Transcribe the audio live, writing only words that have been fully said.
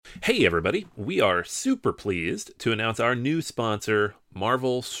Hey everybody, we are super pleased to announce our new sponsor,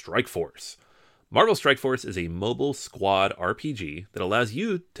 Marvel Strike Force. Marvel Strike Force is a mobile squad RPG that allows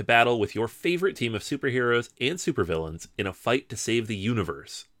you to battle with your favorite team of superheroes and supervillains in a fight to save the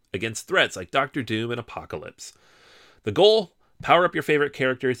universe against threats like Doctor Doom and Apocalypse. The goal? Power up your favorite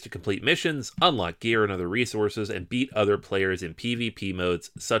characters to complete missions, unlock gear and other resources, and beat other players in PvP modes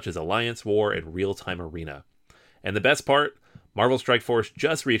such as Alliance War and Real-Time Arena. And the best part? Marvel Strike Force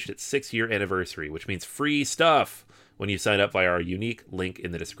just reached its 6-year anniversary, which means free stuff when you sign up via our unique link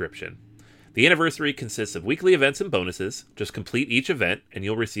in the description. The anniversary consists of weekly events and bonuses. Just complete each event and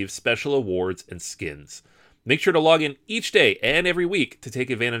you'll receive special awards and skins. Make sure to log in each day and every week to take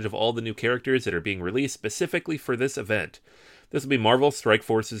advantage of all the new characters that are being released specifically for this event. This will be Marvel Strike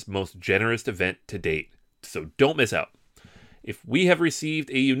Force's most generous event to date, so don't miss out. If we have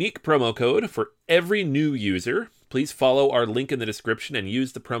received a unique promo code for every new user, please follow our link in the description and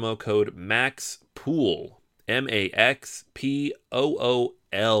use the promo code MAXPOOL, MAXPOOL.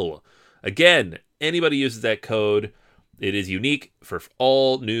 Again, anybody uses that code, it is unique for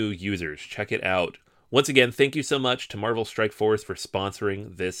all new users. Check it out. Once again, thank you so much to Marvel Strike Force for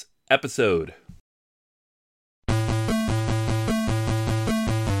sponsoring this episode.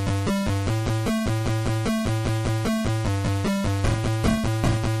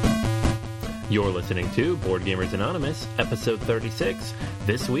 You're listening to Board Gamers Anonymous, episode 36.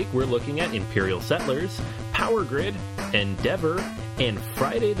 This week we're looking at Imperial Settlers, Power Grid, Endeavor, and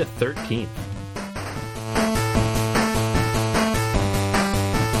Friday the 13th.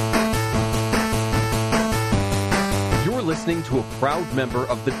 You're listening to a proud member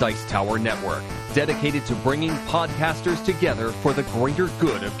of the Dice Tower Network, dedicated to bringing podcasters together for the greater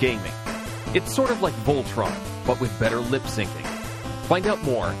good of gaming. It's sort of like Voltron, but with better lip syncing. Find out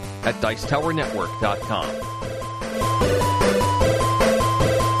more at DicetowerNetwork.com.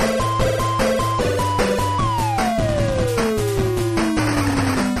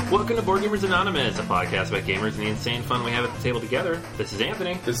 Welcome to Board Gamers Anonymous, a podcast about gamers and the insane fun we have at the table together. This is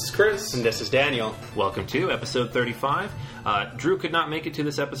Anthony. This is Chris. And this is Daniel. Welcome to episode 35. Drew could not make it to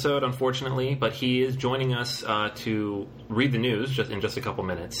this episode, unfortunately, but he is joining us to read the news in just a couple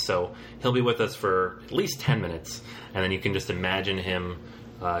minutes. So he'll be with us for at least 10 minutes, and then you can just imagine him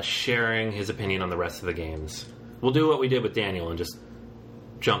sharing his opinion on the rest of the games. We'll do what we did with Daniel and just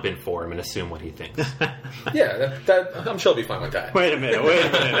jump in for him and assume what he thinks. Yeah, I'm sure I'll be fine with that. Wait a minute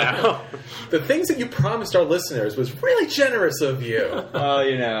now. The things that you promised our listeners was really generous of you. Oh,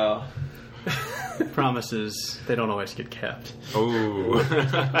 you know. Promises, they don't always get kept. Ooh.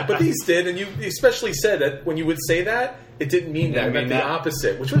 But these did, and you especially said that when you would say that, it didn't mean that. It meant the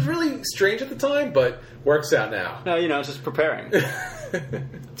opposite, which was really strange at the time, but works out now. No, it's just preparing.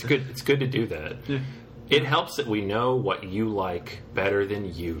 It's good to do that. Yeah. It helps that we know what you like better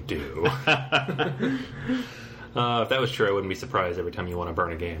than you do. If that was true, I wouldn't be surprised every time you want to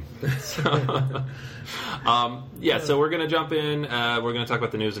burn a game. So we're going to jump in. We're going to talk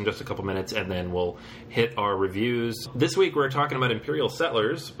about the news in just a couple minutes, and then we'll hit our reviews. This week, we're talking about Imperial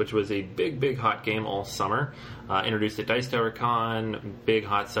Settlers, which was a big hot game all summer. Introduced at Dice Tower Con, big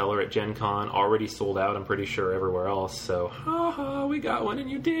hot seller at Gen Con, already sold out, I'm pretty sure, everywhere else. So, we got one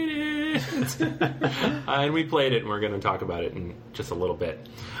and you did it! And we played it, and we're going to talk about it in just a little bit.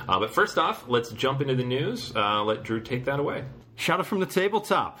 But first off, let's jump into the news. Let Drew take that away. Shout out from the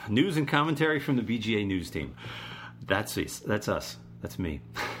tabletop. News and commentary from the BGA news team. That's us. That's me.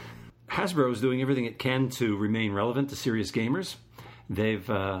 Hasbro is doing everything it can to remain relevant to serious gamers.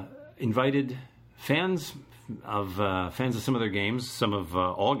 They've invited fans of some of their games, some of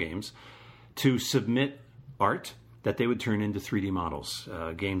all games, to submit art that they would turn into 3D models.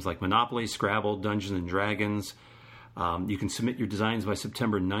 Games like Monopoly, Scrabble, Dungeons and Dragons. You can submit your designs by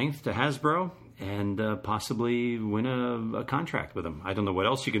September 9th to Hasbro and possibly win a contract with them. I don't know what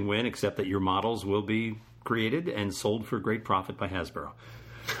else you can win except that your models will be created and sold for great profit by Hasbro.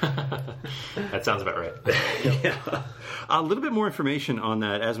 That sounds about right. Yeah. A little bit more information on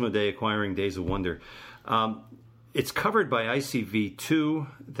that Asmodee acquiring Days of Wonder. It's covered by ICV2,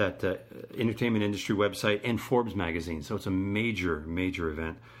 that entertainment industry website, and Forbes magazine, so it's a major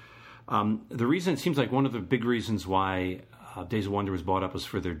event. The reason, it seems like one of the big reasons why Days of Wonder was bought up was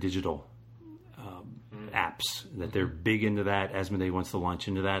for their digital apps, that they're big into that. Asmodee wants to launch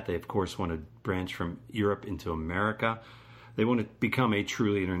into that. They, of course, want to branch from Europe into America. They want to become a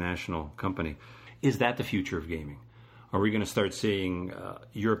truly international company. Is that the future of gaming? Are we going to start seeing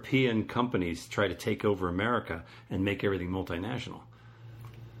European companies try to take over America and make everything multinational?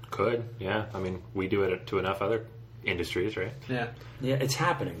 Could, yeah. I mean, we do it to enough other industries, right? Yeah, it's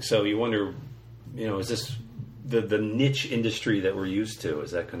happening. So you wonder, is this the niche industry that we're used to?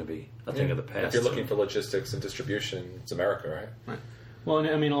 Is that going to be a thing of the past? If you're looking for logistics and distribution, it's America, right? Right. Well, and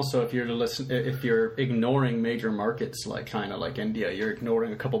I mean, also, if you're ignoring major markets like China, like India, you're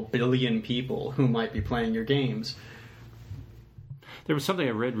ignoring a couple billion people who might be playing your games. There was something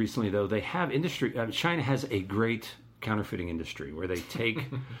I read recently, though. They have industry. China has a great counterfeiting industry where they take.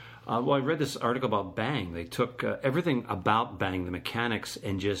 Well, I read this article about Bang. They took everything about Bang, the mechanics,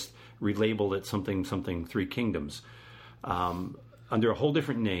 and just relabeled it something Three Kingdoms under a whole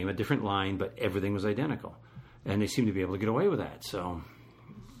different name, a different line, but everything was identical. And they seem to be able to get away with that. So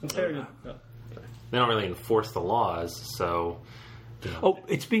They don't really enforce the laws, so... Oh,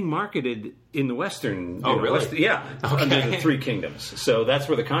 it's being marketed in the Western... Oh, really? Under the Three Kingdoms. So that's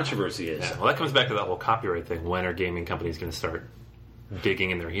where the controversy is. Yeah, well, that comes back to that whole copyright thing. When are gaming companies going to start digging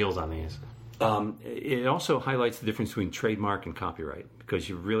in their heels on these? It also highlights the difference between trademark and copyright, because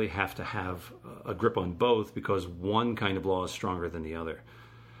you really have to have a grip on both, because one kind of law is stronger than the other.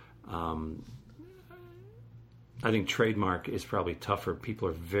 I think trademark is probably tougher. People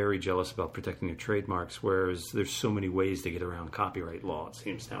are very jealous about protecting their trademarks, whereas there's so many ways to get around copyright law, it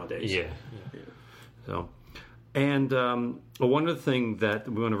seems, nowadays. Yeah. So, and one other thing that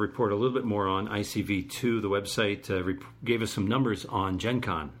we want to report a little bit more on, ICV2, the website, gave us some numbers on Gen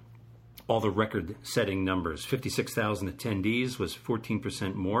Con. All the record-setting numbers. 56,000 attendees was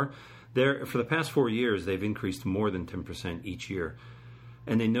 14% more. For the past 4 years, they've increased more than 10% each year.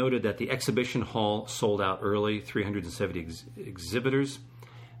 And they noted that the exhibition hall sold out early, 370 exhibitors.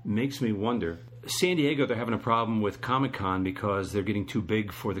 Makes me wonder. San Diego, they're having a problem with Comic-Con because they're getting too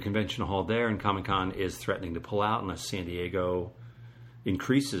big for the convention hall there, and Comic-Con is threatening to pull out unless San Diego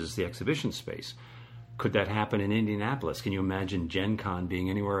increases the exhibition space. Could that happen in Indianapolis? Can you imagine Gen Con being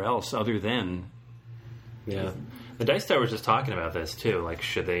anywhere else other than... Yeah. The Dice Tower was just talking about this, too. Like,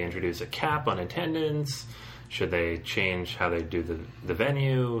 should they introduce a cap on attendance? Should they change how they do the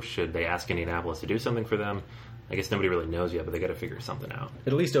venue? Should they ask Indianapolis to do something for them? I guess nobody really knows yet, but they got to figure something out.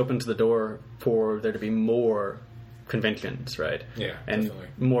 It at least opens the door for there to be more conventions, right? Yeah, and definitely.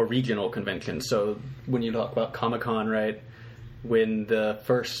 more regional conventions. So when you talk about Comic-Con, right, when the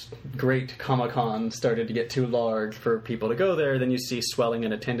first great Comic-Con started to get too large for people to go there, then you see swelling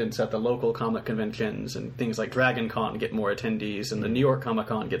in attendance at the local comic conventions, and things like Dragon Con get more attendees, and the New York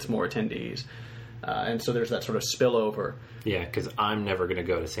Comic-Con gets more attendees. And so there's that sort of spillover. Yeah, because I'm never going to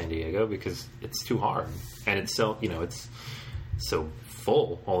go to San Diego because it's too hard. And it's so, it's so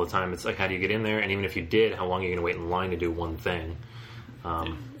full all the time. It's like, how do you get in there? And even if you did, how long are you going to wait in line to do one thing?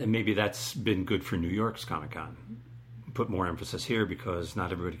 And maybe that's been good for New York's Comic-Con. Put more emphasis here because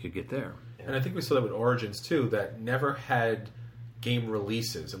not everybody could get there. And I think we saw that with Origins, too, that never had game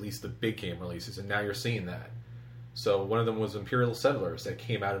releases, at least the big game releases, and now you're seeing that. So one of them was Imperial Settlers that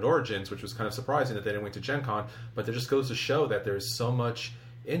came out at Origins, which was kind of surprising that they didn't wait to Gen Con, but that just goes to show that there's so much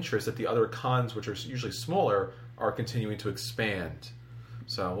interest that the other cons, which are usually smaller, are continuing to expand.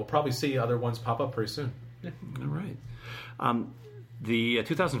 So we'll probably see other ones pop up pretty soon. Yeah. All right. The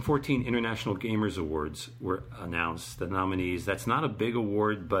 2014 International Gamers Awards were announced, the nominees. That's not a big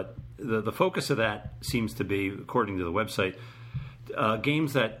award, but the focus of that seems to be, according to the website,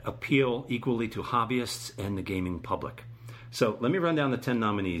 games that appeal equally to hobbyists and the gaming public. So let me run down the 10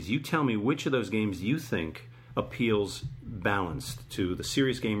 nominees. You tell me which of those games you think appeals balanced to the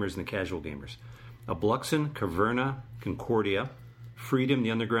serious gamers and the casual gamers. Abluxen, Caverna, Concordia, Freedom,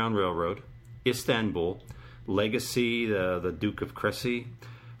 the Underground Railroad, Istanbul, Legacy, the Duke of Cressy,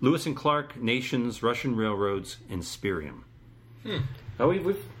 Lewis and Clark, Nations, Russian Railroads, and Spirium. Oh,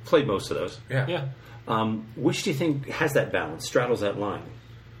 we've played most of those. Yeah. Which do you think has that balance, straddles that line?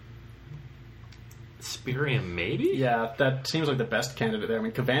 Spirium, maybe? Yeah, that seems like the best candidate there. I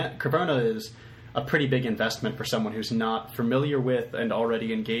mean, Caverna is a pretty big investment for someone who's not familiar with and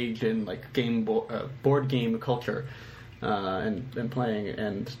already engaged in like board game culture and playing.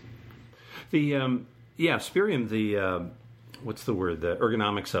 And the Spirium, the what's the word? The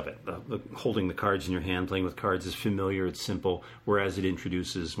ergonomics of it, the holding the cards in your hand, playing with cards is familiar, it's simple, whereas it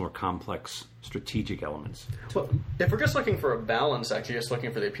introduces more complex strategic elements. Well, if we're just looking for a balance, actually just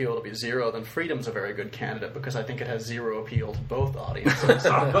looking for the appeal to be zero, then Freedom's a very good candidate because I think it has zero appeal to both audiences.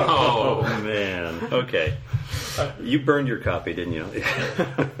 Oh, man. Okay. You burned your copy, didn't you?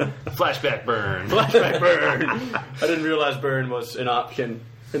 Flashback burn. Flashback burn. I didn't realize burn was an option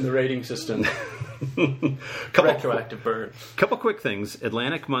in the rating system. Retroactive burn. Couple quick things.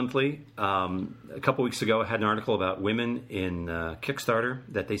 Atlantic Monthly, a couple weeks ago, had an article about women in Kickstarter,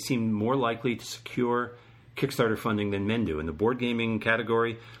 that they seem more likely to secure Kickstarter funding than men do. In the board gaming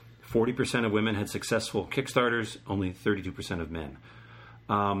category, 40% of women had successful Kickstarters, only 32% of men.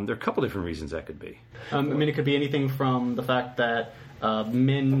 There are a couple different reasons that could be. I mean, it could be anything from the fact that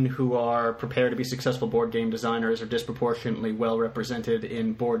men who are prepared to be successful board game designers are disproportionately well represented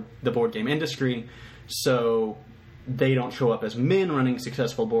in the board game industry, so they don't show up as men running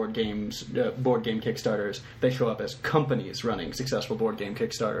successful board game Kickstarters. They show up as companies running successful board game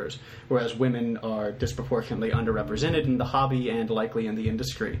Kickstarters, whereas women are disproportionately underrepresented in the hobby and likely in the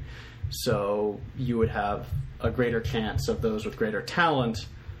industry. So you would have a greater chance of those with greater talent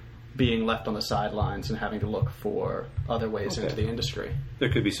being left on the sidelines and having to look for other ways into the industry. There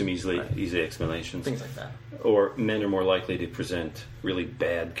could be some easy explanations. Things like that. Or men are more likely to present really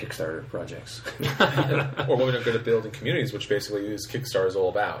bad Kickstarter projects. Or women are good at building communities, which basically is Kickstarter is all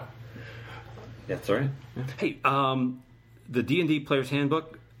about. That's right. Hey, the D&D Player's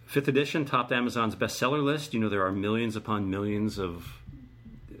Handbook, 5th edition, topped Amazon's bestseller list. You know there are millions upon millions of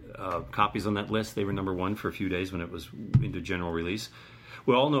copies on that list. They were number one for a few days when it was into general release.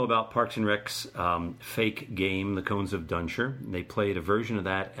 We all know about Parks and Rec's fake game, The Cones of Dunshire. They played a version of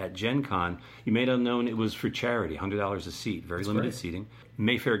that at Gen Con. You may not have known it was for charity, $100 a seat, very limited seating.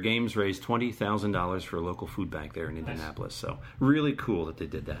 Mayfair Games raised $20,000 for a local food bank there in Indianapolis. So really cool that they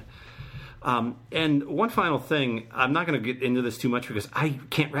did that. And one final thing, I'm not going to get into this too much because I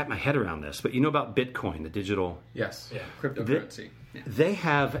can't wrap my head around this, but you know about Bitcoin, the digital... Yes. Yeah, cryptocurrency. They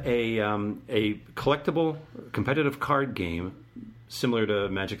have a collectible competitive card game similar to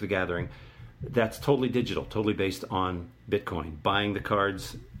Magic the Gathering that's totally digital, totally based on Bitcoin. Buying the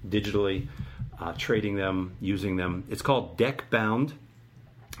cards digitally, trading them, using them. It's called Deck Bound.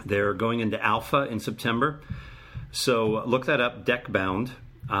 They're going into alpha in September. So look that up, Deck Bound.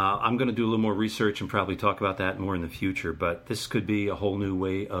 I'm going to do a little more research and probably talk about that more in the future, but this could be a whole new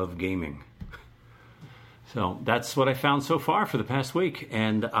way of gaming. So that's what I found so far for the past week,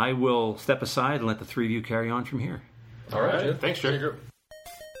 and I will step aside and let the three of you carry on from here. All right. Thanks, Jake.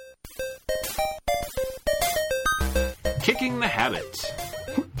 Kicking the Habit.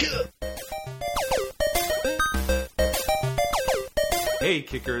 Hey,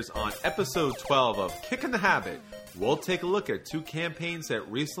 Kickers, on episode 12 of Kicking the Habit, we'll take a look at 2 campaigns that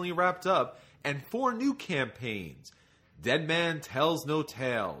recently wrapped up and 4 new campaigns. Dead Man Tells No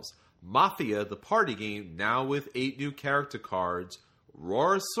Tales, Mafia, the party game, now with 8 new character cards,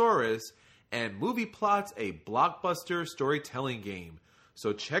 Roarosaurus, and Movie Plots, a blockbuster storytelling game.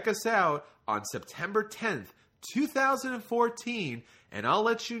 So check us out on September 10th, 2014, and I'll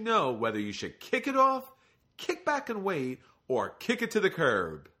let you know whether you should kick it off, kick back and wait, or kick it to the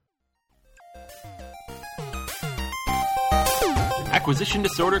curb. Acquisition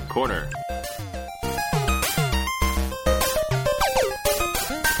Disorder Corner.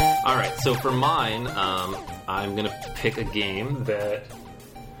 Alright, so for mine, I'm going to pick a game that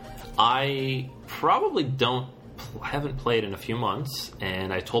I probably haven't played in a few months,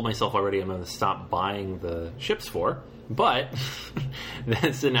 and I told myself already I'm going to stop buying the ships for, but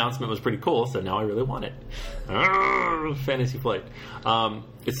this announcement was pretty cool, so now I really want it. Fantasy Flight.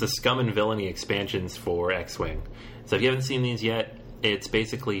 It's the Scum and Villainy expansions for X-Wing. So if you haven't seen these yet, it's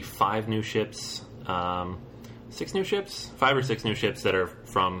basically 5 new ships, 6 new ships? 5 or 6 new ships that are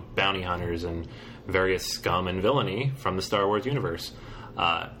from bounty hunters and various scum and villainy from the Star Wars universe.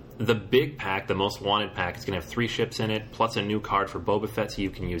 The big pack, the most wanted pack, is going to have 3 ships in it, plus a new card for Boba Fett, so you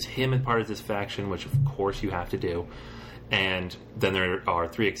can use him in part of this faction, which of course you have to do. And then there are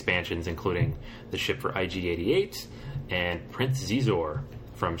 3 expansions, including the ship for IG-88 and Prince Zizor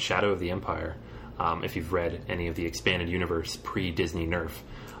from Shadow of the Empire, if you've read any of the expanded universe pre-Disney Nerf.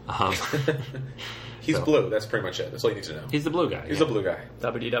 He's blue, that's pretty much it. That's all you need to know. He's the blue guy. He's the blue guy.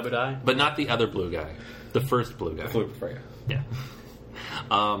 Dabba-dee-dabba-die. But not the other blue guy. The first blue guy. The blue for you. Yeah.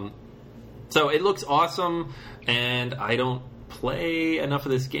 So it looks awesome, and I don't play enough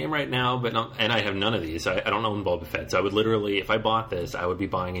of this game right now, and I have none of these. I don't own Boba Fett, so I would literally, if I bought this, I would be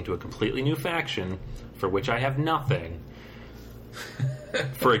buying into a completely new faction for which I have nothing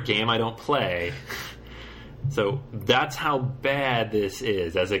for a game I don't play. So that's how bad this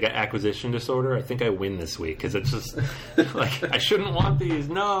is. As an acquisition disorder, I think I win this week because it's just like I shouldn't want these.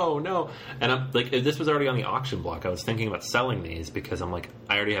 No. And I'm like, if this was already on the auction block, I was thinking about selling these because I'm like,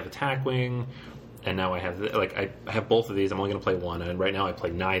 I already have Attack Wing, and now I have I have both of these. I'm only going to play one, and right now I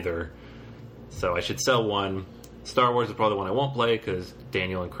play neither. So I should sell one. Star Wars is probably the one I won't play because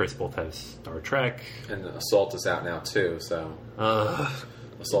Daniel and Chris both have Star Trek, and Assault is out now too. So.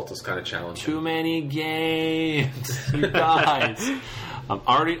 Assault is kind of challenging. Too many games, you guys.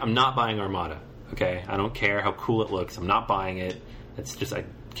 I'm not buying Armada. Okay, I don't care how cool it looks. I'm not buying it. It's just I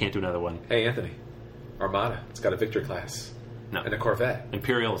can't do another one. Hey, Anthony, Armada. It's got a Victory class. No, and a Corvette.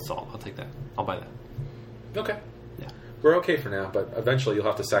 Imperial Assault. I'll take that. I'll buy that. Okay. Yeah. We're okay for now, but eventually you'll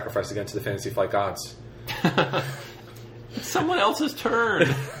have to sacrifice again to the Fantasy Flight gods. It's someone else's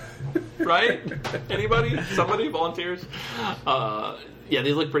turn. Right? Anybody? Somebody volunteers? Yeah,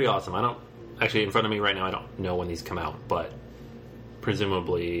 these look pretty awesome. I don't... Actually, in front of me right now, I don't know when these come out, but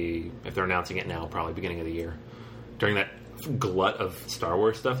presumably, if they're announcing it now, probably beginning of the year. During that glut of Star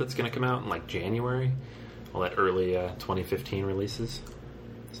Wars stuff that's going to come out in, like, January. All that early 2015 releases.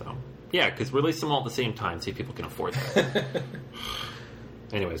 So, yeah, because release them all at the same time, see if people can afford that.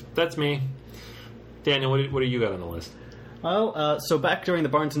 Anyways, that's me. Daniel, what do you got on the list? Well, so back during the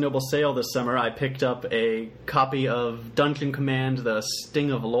Barnes & Noble sale this summer, I picked up a copy of Dungeon Command, the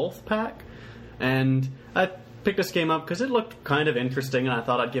Sting of Lolth pack. And I picked this game up because it looked kind of interesting, and I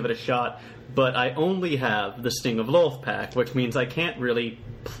thought I'd give it a shot. But I only have the Sting of Lolth pack, which means I can't really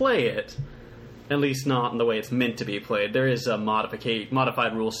play it. At least not in the way it's meant to be played. There is a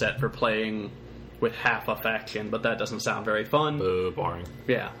modified rule set for playing with half a faction, but that doesn't sound very fun. Boo, boring.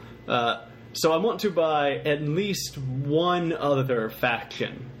 Yeah. So I want to buy at least one other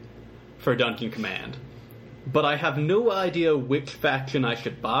faction for Dungeon Command. But I have no idea which faction I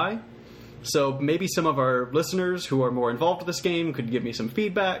should buy. So maybe some of our listeners who are more involved with this game could give me some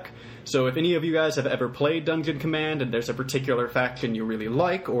feedback. So if any of you guys have ever played Dungeon Command and there's a particular faction you really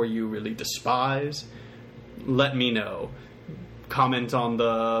like or you really despise, let me know. Comment on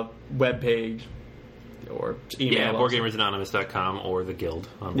the webpage or email us. BoardGamersAnonymous.com or the Guild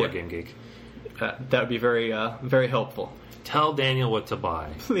on Board Game Geek. That would be very, very helpful. Tell Daniel what to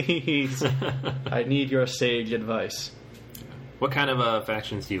buy. Please. I need your sage advice. What kind of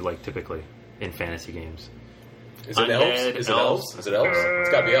factions do you like typically in fantasy games? Is it elves? Is it elves? Is it elves? It's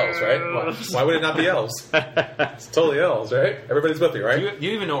got to be elves, right? Why would it not be elves? It's totally elves, right? Everybody's with me, right? Do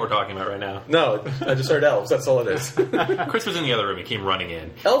you even know what we're talking about right now? No, I just heard elves. That's all it is. Chris was in the other room. He came running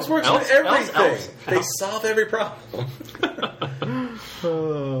in. Elves works with everything. Elves. They solve every problem.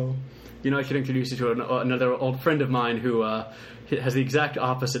 Oh. You know, I should introduce you to another old friend of mine who has the exact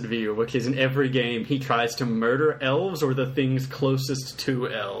opposite view, which is in every game he tries to murder elves or the things closest to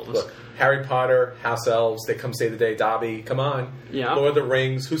elves. Look, Harry Potter, House Elves, they come save the day. Dobby, come on. Yeah. Lord of the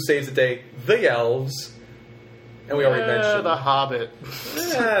Rings, who saves the day? The elves. And we already mentioned... The Hobbit.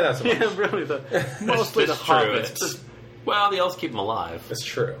 Not so much. Yeah, really, mostly the Hobbit. Well, the elves keep them alive. That's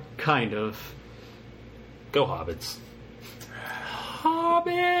true. Kind of. Go Hobbits.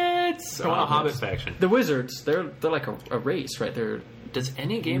 Hobbits! I want a Hobbit faction. The wizards, they're like a race, right? Does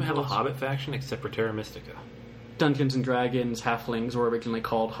any game have a Hobbit faction except for Terra Mystica? Dungeons and Dragons, halflings were originally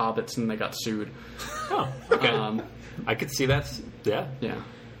called hobbits and they got sued. Oh, okay. I could see that. Yeah. Yeah.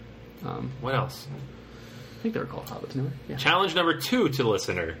 What else? I think they were called hobbits, anyway. Yeah. Challenge number 2 to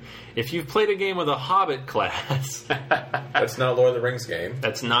listener. If you've played a game with a Hobbit class... That's not a Lord of the Rings game.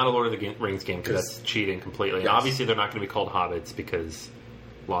 That's not a Lord of the Rings game because that's cheating completely. Yes. And obviously they're not going to be called Hobbits because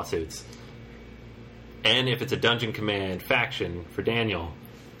lawsuits. And if it's a Dungeon Command faction for Daniel,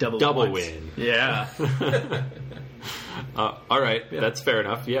 double win. Yeah. All right, that's fair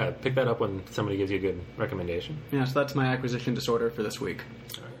enough. Yeah, pick that up when somebody gives you a good recommendation. Yeah, so that's my acquisition disorder for this week.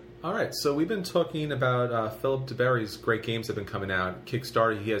 All right, so we've been talking about Philip DeBerry's great games that have been coming out.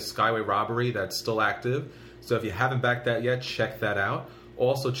 Kickstarter, he has Skyway Robbery that's still active. So if you haven't backed that yet, check that out.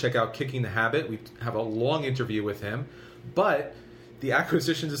 Also, check out Kicking the Habit. We have a long interview with him. But the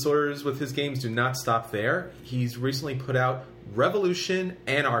acquisition disorders with his games do not stop there. He's recently put out Revolution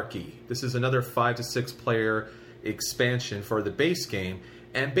Anarchy. This is another 5 to 6 player expansion for the base game.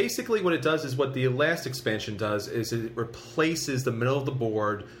 And basically what it does is what the last expansion does is it replaces the middle of the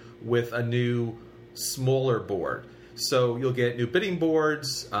board with a new, smaller board. So you'll get new bidding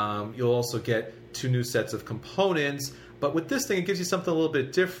boards. You'll also get 2 new sets of components. But with this thing, it gives you something a little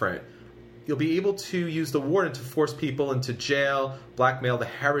bit different. You'll be able to use the warden to force people into jail, blackmail the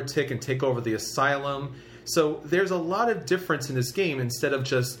heretic, and take over the asylum. So there's a lot of difference in this game instead of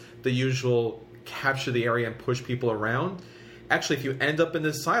just the usual capture the area and push people around. Actually, if you end up in the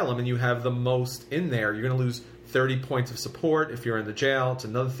asylum and you have the most in there, you're going to lose 30 points of support. If you're in the jail, it's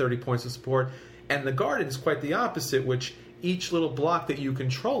another 30 points of support. And the garden is quite the opposite, which each little block that you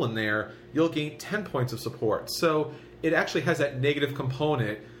control in there, you'll gain 10 points of support. So it actually has that negative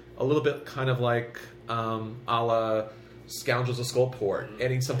component, a little bit kind of like a la Scoundrels of Skullport,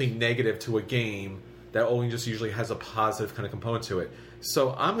 adding something negative to a game that only just usually has a positive kind of component to it.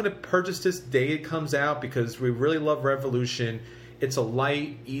 So I'm going to purchase this day it comes out because we really love Revolution. It's a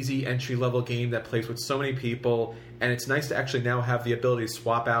light, easy entry-level game that plays with so many people, and it's nice to actually now have the ability to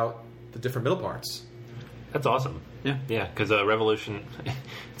swap out the different middle parts. That's awesome. Yeah, because Revolution,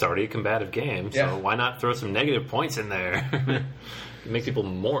 it's already a combative game, so why not throw some negative points in there? Make people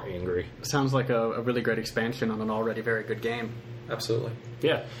more angry. Sounds like a really great expansion on an already very good game. Absolutely.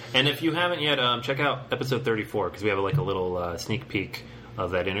 Yeah, and if you haven't yet, check out episode 34, because we have like a little sneak peek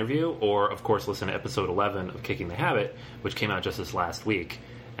of that interview, or of course listen to episode 11 of Kicking the Habit, which came out just this last week,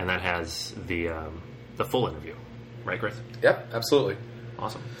 and that has the full interview. Right, Chris? Yep, absolutely.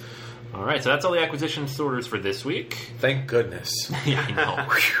 Awesome. All right, so that's all the acquisition orders for this week. Thank goodness. Yeah, I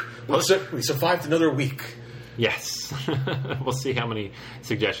know. We survived another week. Yes. We'll see how many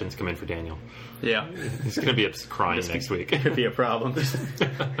suggestions come in for Daniel. Yeah. He's going to be crying next week. Could be a problem.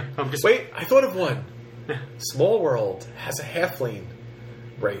 Wait, I thought of one. Small World has a halfling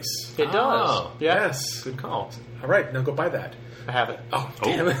race. It does. Oh, Yes. good call. All right, now go buy that. I have it. Oh,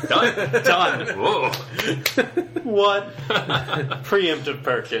 damn it. Done. Done. Whoa. What? Preemptive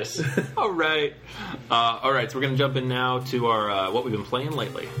purchase. All right. So we're going to jump in now to our what we've been playing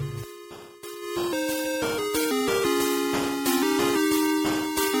lately.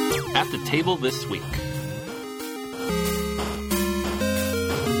 At the table this week.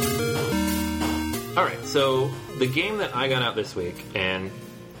 All right, so the game that I got out this week, and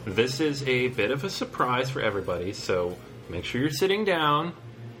this is a bit of a surprise for everybody, so make sure you're sitting down.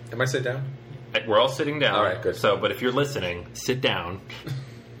 Am I sit down? We're all sitting down. All right, good. So, but if you're listening, sit down.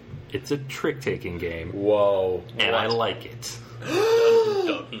 It's a trick-taking game. Whoa. And I like it.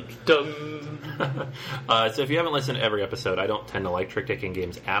 So if you haven't listened to every episode, I don't tend to like trick-taking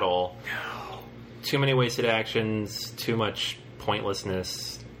games at all. No. Too many wasted actions, too much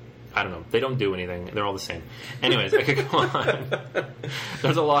pointlessness. I don't know. They don't do anything. They're all the same. Anyways, I could go on.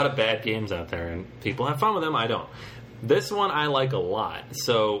 There's a lot of bad games out there, and people have fun with them. I don't. This one I like a lot.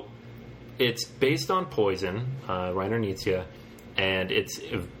 So it's based on Poison, Reiner Nietzsche, and it's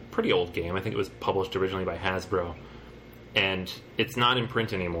a pretty old game. I think it was published originally by Hasbro. And it's not in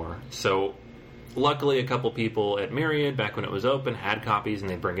print anymore. So luckily a couple people at Myriad, back when it was open, had copies and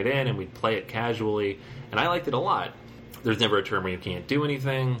they'd bring it in and we'd play it casually. And I liked it a lot. There's never a turn where you can't do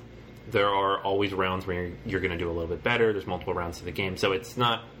anything. There are always rounds where you're going to do a little bit better. There's multiple rounds to the game. So it's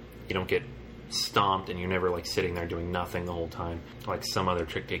not, you don't get stomped and you're never like sitting there doing nothing the whole time. Like some other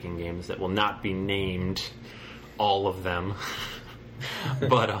trick-taking games that will not be named, all of them.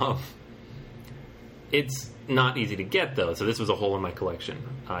 But it's not easy to get, though, so this was a hole in my collection.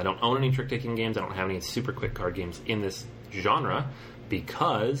 I don't own any trick-taking games. I don't have any super quick card games in this genre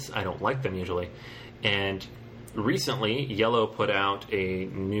because I don't like them usually. And recently, Yellow put out a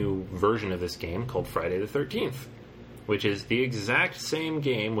new version of this game called Friday the 13th, which is the exact same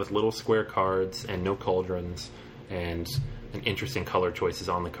game with little square cards and no cauldrons and interesting color choices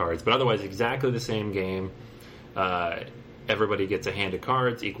on the cards, but otherwise exactly the same game. Everybody gets a hand of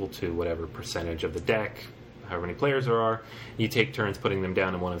cards equal to whatever percentage of the deck, however many players there are. You take turns putting them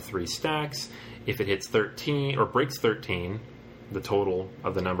down in one of three stacks. If it hits 13 or breaks 13, the total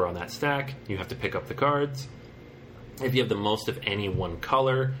of the number on that stack, you have to pick up the cards. If you have the most of any one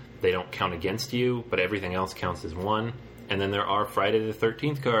color, they don't count against you, but everything else counts as one. And then there are Friday the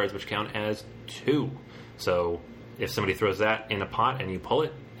 13th cards, which count as 2. So if somebody throws that in a pot and you pull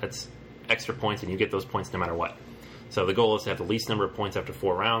it, that's extra points, and you get those points no matter what. So the goal is to have the least number of points after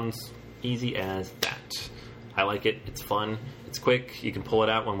 4 rounds. Easy as that. I like it. It's fun. It's quick. You can pull it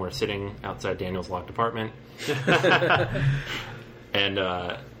out when we're sitting outside Daniel's locked apartment.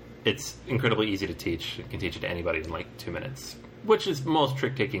 And it's incredibly easy to teach. You can teach it to anybody in like 2 minutes, which is most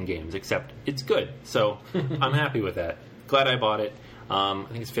trick-taking games, except it's good. So I'm happy with that. Glad I bought it. I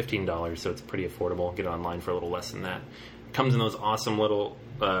think it's $15, so it's pretty affordable. Get it online for a little less than that. Comes in those awesome little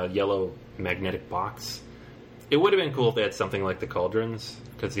yellow magnetic box. It would have been cool if they had something like the cauldrons,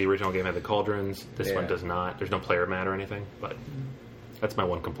 because the original game had the cauldrons. This one does not. There's no player mat or anything, but that's my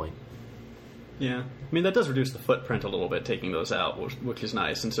one complaint. Yeah. I mean, that does reduce the footprint a little bit, taking those out, which is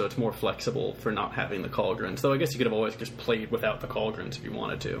nice, and so it's more flexible for not having the cauldrons. Though I guess you could have always just played without the cauldrons if you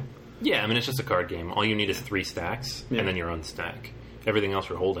wanted to. Yeah, I mean, it's just a card game. All you need is 3 stacks, and then you're on stack. Everything else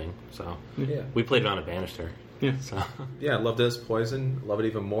you're holding, so... Yeah. We played it on a banister. Yeah. So. Yeah, I love this Poison. Love it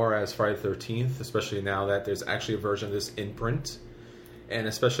even more as Friday the 13th, especially now that there's actually a version of this in print. And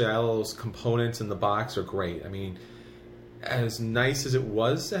especially all those components in the box are great. I mean, as nice as it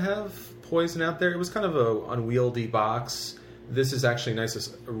was to have Poison out there, it was kind of an unwieldy box. This is actually nice. It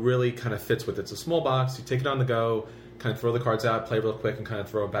really kind of fits with it. It's a small box. You take it on the go, kind of throw the cards out, play real quick, and kind of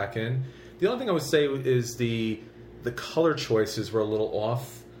throw it back in. The only thing I would say is the color choices were a little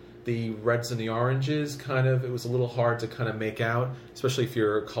off. The reds and the oranges, it was a little hard to kind of make out, especially if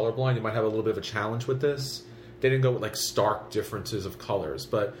you're colorblind. You might have a little bit of a challenge with this. They didn't go with like stark differences of colors,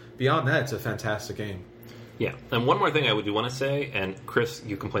 but beyond that, it's a fantastic game. Yeah, and one more thing I do want to say, and Chris,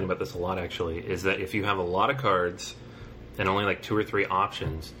 you complain about this a lot actually, is that if you have a lot of cards and only like 2 or 3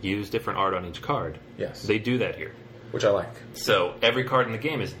 options, use different art on each card. Yes. They do that here. Which I like. So every card in the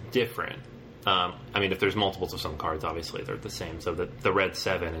game is different. I mean, if there's multiples of some cards, obviously they're the same. So the red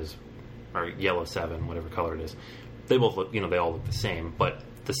 7 is, or yellow 7, whatever color it is, they both look, they all look the same, but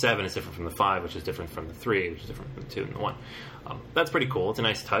the 7 is different from the 5, which is different from the 3, which is different from the 2 and the 1. That's pretty cool. It's a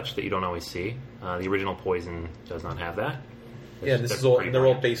nice touch that you don't always see. The original Poison does not have that. Yeah, this is all, they're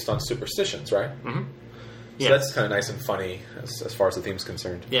all based on superstitions, right? Mm-hmm. So that's kind of nice and funny as far as the theme's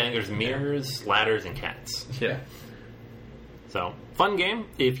concerned. Yeah, and there's mirrors, ladders, and cats. Yeah. So, fun game.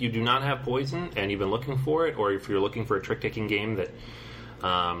 If you do not have Poison and you've been looking for it, or if you're looking for a trick-taking game that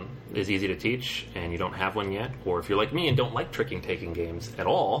is easy to teach and you don't have one yet, or if you're like me and don't like tricking-taking games at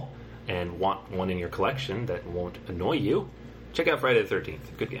all and want one in your collection that won't annoy you, check out Friday the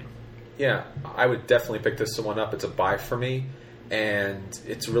 13th. Good game. Yeah, I would definitely pick this one up. It's a buy for me, and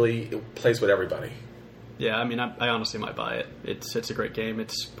it plays with everybody. Yeah, I mean, I honestly might buy it. It's a great game.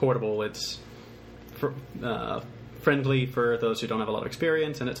 It's portable. It's friendly for those who don't have a lot of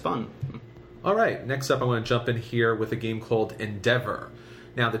experience, and it's fun. All right, next up I want to jump in here with a game called Endeavor.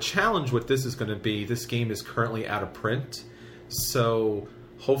 Now, the challenge with this is going to be this game is currently out of print, so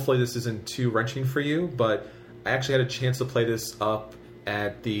hopefully this isn't too wrenching for you, but I actually had a chance to play this up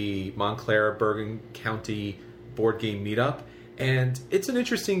at the Montclair Bergen County board game meetup, and it's an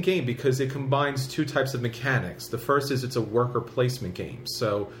interesting game because it combines 2 types of mechanics. The first is it's a worker placement game.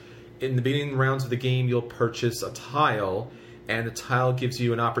 So in the beginning rounds of the game, you'll purchase a tile, and the tile gives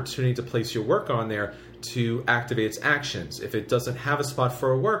you an opportunity to place your worker on there to activate its actions. If it doesn't have a spot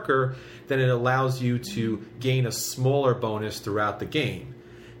for a worker, then it allows you to gain a smaller bonus throughout the game.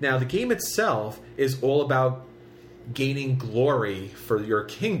 Now, the game itself is all about gaining glory for your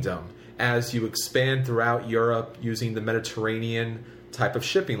kingdom as you expand throughout Europe using the Mediterranean type of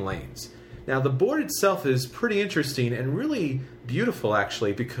shipping lanes. Now, the board itself is pretty interesting and really beautiful,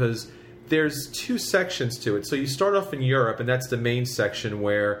 actually, because there's 2 sections to it. So you start off in Europe, and that's the main section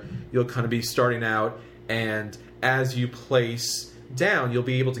where you'll kind of be starting out, and as you place down, you'll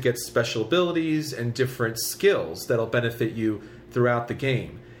be able to get special abilities and different skills that'll benefit you throughout the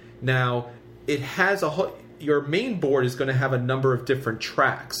game. Now, it has your main board is going to have a number of different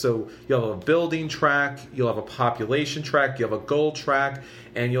tracks. So you'll have a building track, you'll have a population track, you'll have a gold track,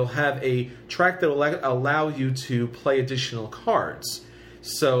 and you'll have a track that will allow you to play additional cards.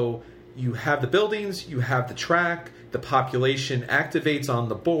 So you have the buildings, you have the track, the population activates on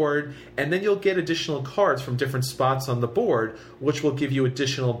the board, and then you'll get additional cards from different spots on the board, which will give you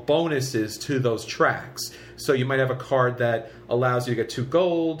additional bonuses to those tracks. So you might have a card that allows you to get 2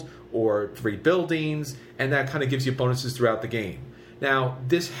 gold, or 3 buildings, and that kind of gives you bonuses throughout the game. Now,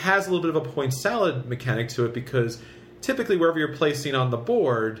 this has a little bit of a point salad mechanic to it because typically wherever you're placing on the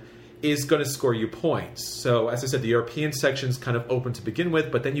board is going to score you points. So, as I said, the European section is kind of open to begin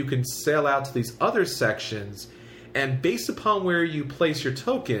with, but then you can sail out to these other sections, and based upon where you place your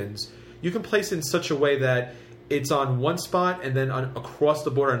tokens, you can place it in such a way that it's on one spot and then across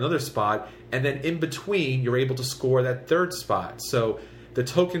the board on another spot, and then in between you're able to score that 3rd spot. So the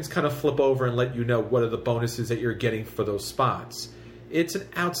tokens kind of flip over and let you know what are the bonuses that you're getting for those spots. It's an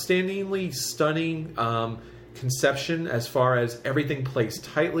outstandingly stunning conception as far as everything plays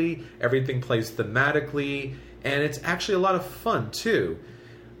tightly, everything plays thematically, and it's actually a lot of fun too.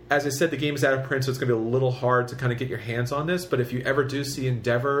 As I said, the game is out of print, so it's going to be a little hard to kind of get your hands on this, but if you ever do see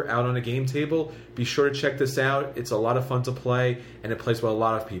Endeavor out on a game table, be sure to check this out. It's a lot of fun to play, and it plays with a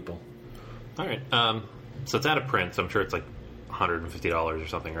lot of people. All right. So it's out of print, so I'm sure it's like $150 or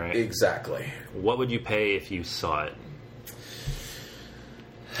something, right? Exactly. What would you pay if you saw it?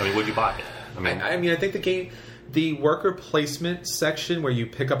 I mean, would you buy it? I mean, I think the worker placement section where you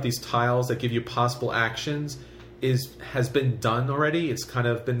pick up these tiles that give you possible actions has been done already. It's kind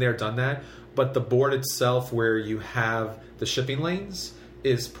of been there, done that. But the board itself, where you have the shipping lanes,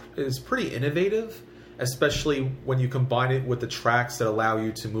 is pretty innovative, especially when you combine it with the tracks that allow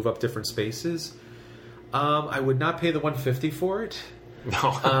you to move up different spaces. I would not pay the $150 for it.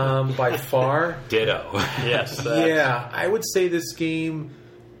 No. By far. Ditto. Yes. Yeah, I would say this game,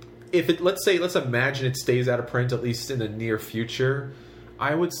 let's imagine it stays out of print at least in the near future,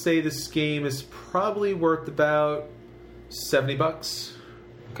 I would say this game is probably worth about $70.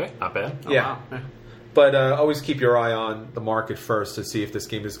 Okay, not bad. Yeah. Wow. But always keep your eye on the market first to see if this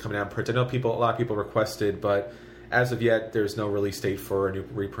game is coming out in print. I know a lot of people requested, but as of yet, there's no release date for a new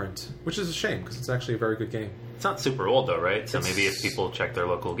reprint, which is a shame because it's actually a very good game. It's not super old though, right? So maybe if people check their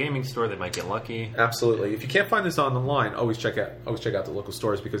local gaming store, they might get lucky. Absolutely. If you can't find this on the line, always check out the local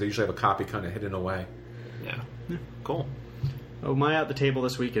stores because they usually have a copy kind of hidden away. Yeah. Cool. Oh, my at the table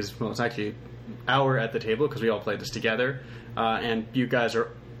this week is, well, it's actually our at the table because we all played this together. And you guys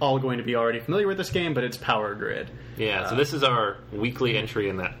are all going to be already familiar with this game, but it's Power Grid. Yeah, so this is our weekly entry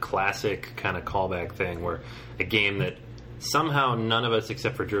in that classic kind of callback thing where a game that somehow none of us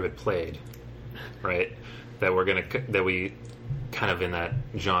except for Drew had played, right? That we kind of in that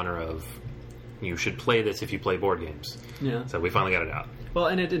genre of you should play this if you play board games. Yeah. So we finally got it out. Well,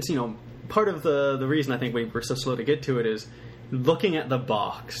 and it's, part of the reason I think we were so slow to get to it is looking at the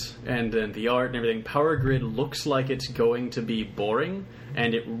box and the art and everything. Power Grid looks like it's going to be boring,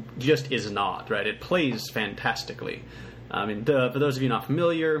 and it just is not, right? It plays fantastically. I mean, for those of you not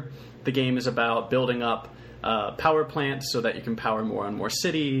familiar, the game is about building up power plants so that you can power more and more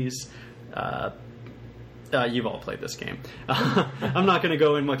cities. You've all played this game. I'm not going to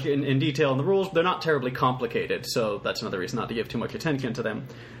go in detail on the rules. They're not terribly complicated, so that's another reason not to give too much attention to them.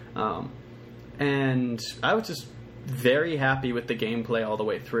 And I was just very happy with the gameplay all the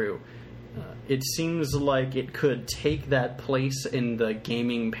way through. It seems like it could take that place in the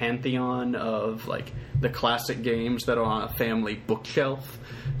gaming pantheon of like the classic games that are on a family bookshelf.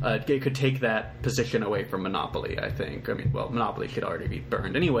 It could take that position away from Monopoly, I think. I mean, well, Monopoly could already be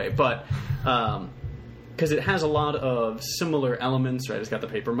burned anyway, but because it has a lot of similar elements, right? It's got the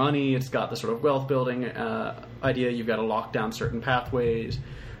paper money, it's got the sort of wealth building idea. You've got to lock down certain pathways.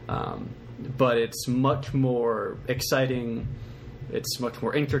 But it's much more exciting, it's much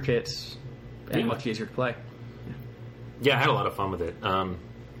more intricate, and much easier to play. Yeah, I had a lot of fun with it. I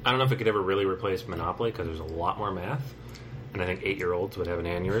don't know if it could ever really replace Monopoly because there's a lot more math, and I think 8-year-olds would have an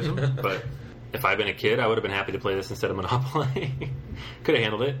aneurysm. But if I'd been a kid, I would have been happy to play this instead of Monopoly. Could have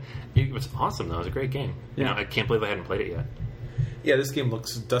handled it. It was awesome, though. It was a great game. Yeah. I can't believe I hadn't played it yet. Yeah, this game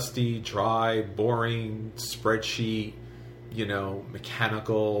looks dusty, dry, boring, spreadsheet,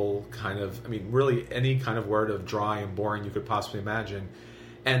 mechanical kind of, really any kind of word of dry and boring you could possibly imagine.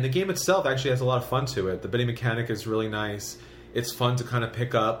 And the game itself actually has a lot of fun to it. The bidding mechanic is really nice. It's fun to kind of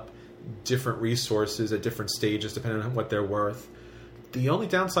pick up different resources at different stages depending on what they're worth. The only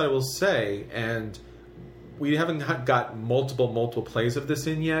downside I will say, and we haven't got multiple plays of this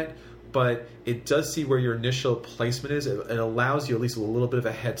in yet, but it does see where your initial placement is. It allows you at least a little bit of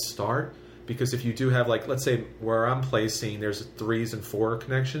a head start. Because if you do have, like, let's say where I'm placing, there's 3s and 4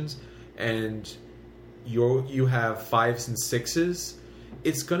 connections, and you have 5s and 6s,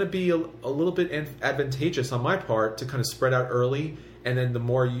 it's going to be a little bit advantageous on my part to kind of spread out early, and then the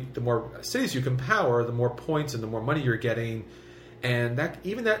more cities you can power, the more points and the more money you're getting, and that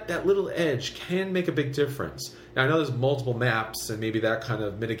little edge can make a big difference. Now I know there's multiple maps, and maybe that kind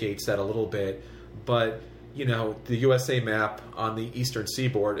of mitigates that a little bit, but the USA map on the eastern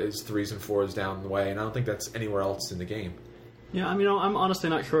seaboard is 3s and 4s down the way, and I don't think that's anywhere else in the game. Yeah, I'm honestly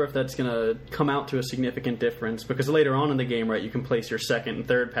not sure if that's going to come out to a significant difference, because later on in the game, right, you can place your second and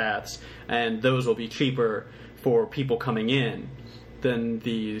third paths, and those will be cheaper for people coming in than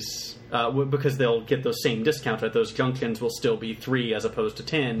these, because they'll get those same discounts, right? Those junctions will still be 3 as opposed to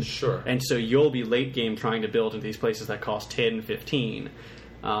 10. Sure. And so you'll be late game trying to build into these places that cost 10, 15.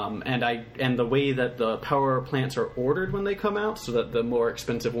 And the way that the power plants are ordered when they come out, so that the more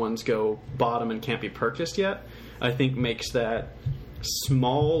expensive ones go bottom and can't be purchased yet, I think makes that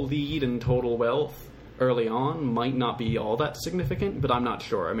small lead in total wealth early on might not be all that significant, but I'm not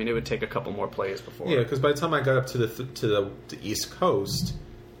sure. I mean, it would take a couple more plays before. Yeah, because by the time I got up to the East Coast,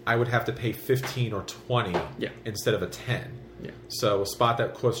 I would have to pay 15 or 20 instead of a 10. Yeah. So a spot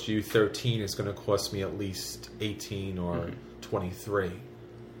that cost you 13 is going to cost me at least 18 or 23.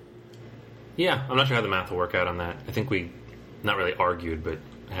 Yeah, I'm not sure how the math will work out on that. I think we not really argued, but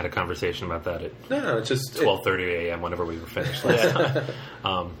had a conversation about that at it's just 12:30 a.m. whenever we were finished last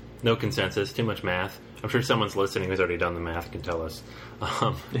time. No consensus, too much math. I'm sure someone's listening who's already done the math can tell us.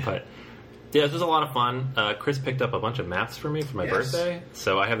 But yeah, this was a lot of fun. Chris picked up a bunch of maps for me for my birthday,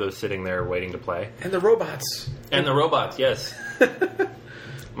 so I have those sitting there waiting to play. And the robots. And the robots, yes.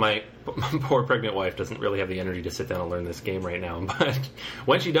 My poor pregnant wife doesn't really have the energy to sit down and learn this game right now, but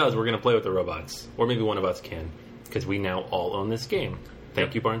when she does, we're going to play with the robots. Or maybe one of us can, because we now all own this game.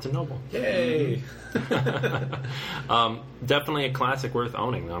 Thank you, Barnes & Noble. Yay! Definitely a classic worth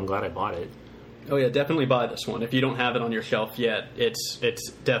owning, though. I'm glad I bought it. Oh yeah, definitely buy this one. If you don't have it on your shelf yet, it's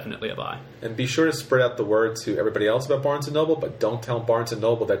definitely a buy. And be sure to spread out the word to everybody else about Barnes & Noble, but don't tell Barnes &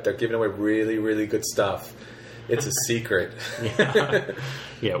 Noble that they're giving away really, really good stuff. It's a secret.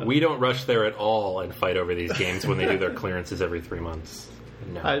 Yeah, we don't rush there at all and fight over these games when they do their clearances every 3 months.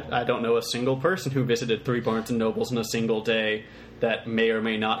 No. I don't know a single person who visited 3 Barnes & Nobles in a single day that may or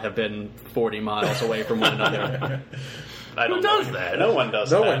may not have been 40 miles away from one another. Who does that? No one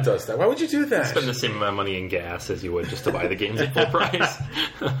does No that. one does that. Why would you do that? Spend the same amount of money in gas as you would just to buy the games at full price.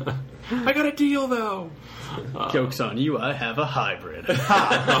 I got a deal, though. Joke's on you, I have a hybrid.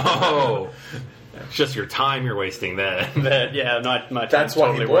 Oh, it's just your time you're wasting then Not much. That's why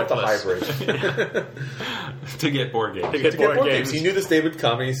totally he bought the worthless. hybrid. to get board games. To get To board get board games. games. He knew this day would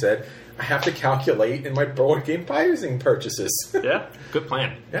come, and he said, I have to calculate in my board game pricing purchases. Yeah, Good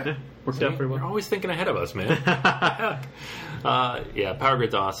plan. Yeah. worked out pretty You're well. always thinking ahead of us, man. Heck. Yeah, Power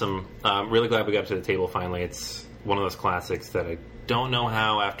Grid's awesome. Really glad we got to the table finally. It's one of those classics that I don't know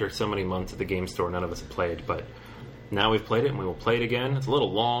how, after so many months at the game store, none of us have played, but now we've played it and we will play it again. It's a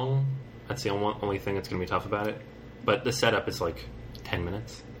little long. That's the only thing that's going to be tough about it. But the setup is like 10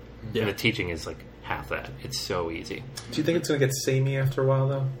 minutes. Yeah. And the teaching is like half that. It's so easy. Do you think it's going to get samey after a while,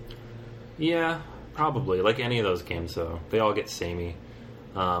 though? Yeah, probably. Like any of those games, though. They all get samey.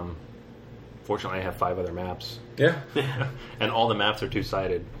 Fortunately, I have 5 other maps. Yeah. And all the maps are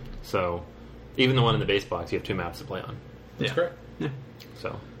two-sided. So even the one in the base box, you have 2 maps to play on. That's Yeah. great.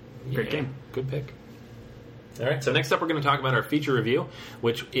 So Great yeah, game. Good pick. All right, so next up we're going to talk about our feature review,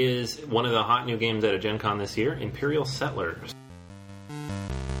 which is one of the hot new games out of Gen Con this year, Imperial Settlers.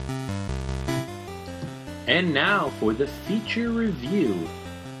 And now for the feature review.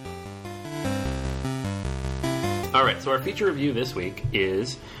 All right, so our feature review this week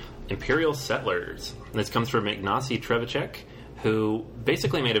is Imperial Settlers. This comes from Ignacy Trevicek, who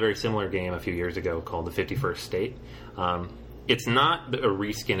basically made a very similar game a few years ago called The 51st State. It's not a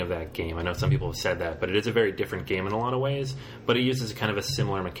reskin of that game. I know some people have said that, but it is a very different game in a lot of ways. But it uses kind of a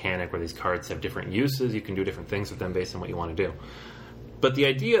similar mechanic where these cards have different uses. You can do different things with them based on what you want to do. But the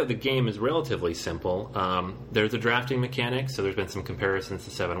idea of the game is relatively simple. There's a drafting mechanic, so there's been some comparisons to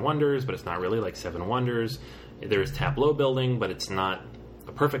Seven Wonders, but it's not really like Seven Wonders. There's tableau building, but it's not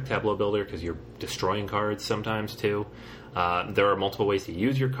a perfect tableau builder because you're destroying cards sometimes too. There are multiple ways to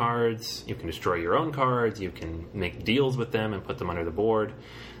use your cards. You can destroy your own cards. You can make deals with them and put them under the board.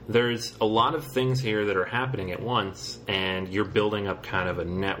 There's a lot of things here that are happening at once, and you're building up kind of a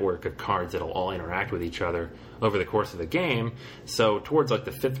network of cards that'll all interact with each other over the course of the game. So towards like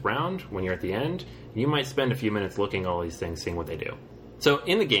the 5th round, when you're at the end, you might spend a few minutes looking at all these things, seeing what they do. So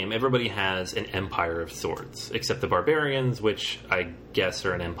in the game, everybody has an empire of sorts, except the barbarians, which I guess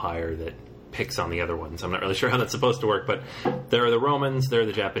are an empire that picks on the other ones. I'm not really sure how that's supposed to work, but there are the Romans, there are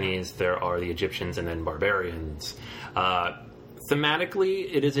the Japanese, there are the Egyptians, and then barbarians. Thematically,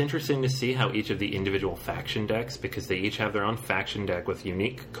 it is interesting to see how each of the individual faction decks, because they each have their own faction deck with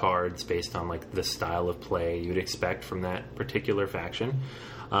unique cards based on like the style of play you'd expect from that particular faction.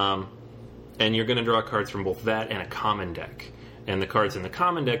 And you're going to draw cards from both that and a common deck. And the cards in the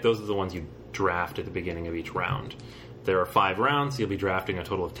common deck, those are the ones you draft at the beginning of each round. There are 5 rounds, so you'll be drafting a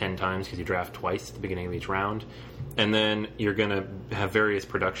total of 10 times because you draft twice at the beginning of each round. And then you're going to have various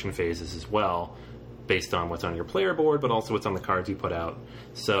production phases as well, based on what's on your player board, but also what's on the cards you put out.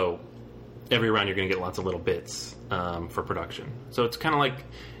 So every round you're going to get lots of little bits for production. So it's kind of like,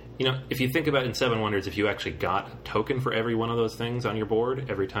 you know, if you think about in Seven Wonders, if you actually got a token for every one of those things on your board,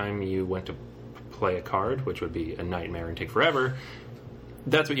 every time you went to play a card, which would be a nightmare and take forever,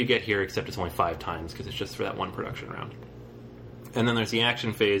 that's what you get here, except it's only 5 times because it's just for that one production round. And then there's the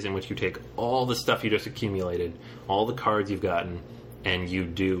action phase in which you take all the stuff you just accumulated, all the cards you've gotten, and you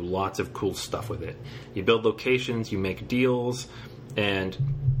do lots of cool stuff with it. You build locations, you make deals, and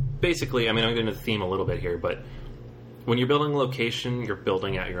basically, I mean, I'm going to theme a little bit here, but when you're building a location, you're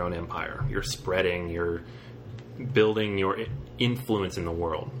building out your own empire. You're spreading, you're building your influence in the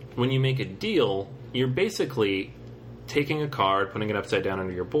world. When you make a deal, you're basically taking a card, putting it upside down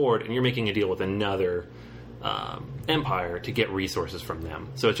under your board, and you're making a deal with another empire to get resources from them.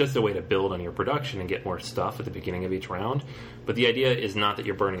 So it's just a way to build on your production and get more stuff at the beginning of each round. But the idea is not that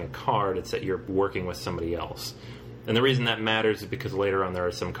you're burning a card, it's that you're working with somebody else. And the reason that matters is because later on there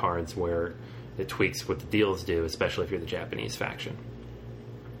are some cards where it tweaks what the deals do, especially if you're the Japanese faction.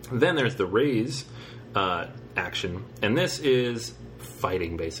 Then there's the raise action, and this is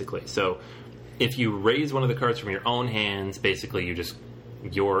fighting, basically. So if you raise one of the cards from your own hands, basically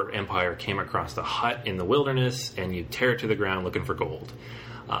your empire came across a hut in the wilderness and you tear it to the ground looking for gold.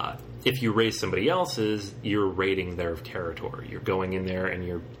 If you raise somebody else's, you're raiding their territory. You're going in there and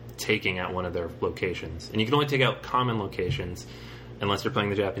you're taking out one of their locations. And you can only take out common locations unless you're playing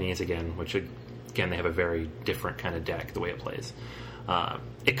the Japanese again, which, again, they have a very different kind of deck, the way it plays.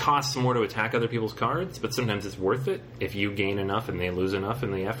 It costs more to attack other people's cards, but sometimes it's worth it if you gain enough and they lose enough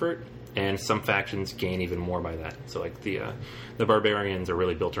in the effort. And some factions gain even more by that. So, like the barbarians are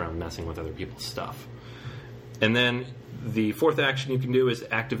really built around messing with other people's stuff. And then the fourth action you can do is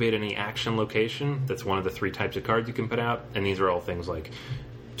activate any action location. That's one of the 3 types of cards you can put out. And these are all things like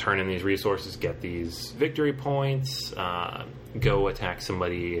turn in these resources, get these victory points, go attack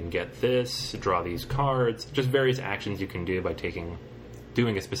somebody and get this, draw these cards. Just various actions you can do by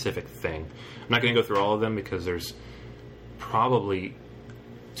doing a specific thing. I'm not going to go through all of them because there's probably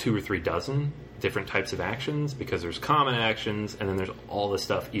 2 or 3 dozen different types of actions, because there's common actions and then there's all the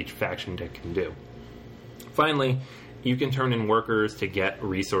stuff each faction deck can do. Finally, you can turn in workers to get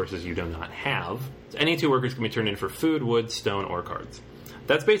resources you do not have. Any 2 workers can be turned in for food, wood, stone, or cards.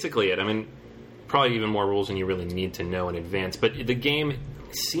 That's basically it. I mean, probably even more rules than you really need to know in advance, but the game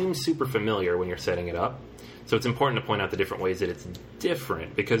seems super familiar when you're setting it up. So it's important to point out the different ways that it's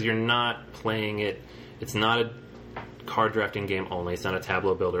different, because you're not playing it. It's not a card drafting game only. It's not a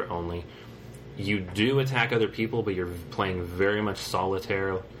tableau builder only. You do attack other people, but you're playing very much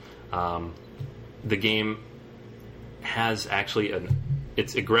solitaire. The game has actually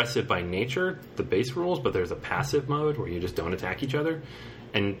it's aggressive by nature, the base rules, but there's a passive mode where you just don't attack each other,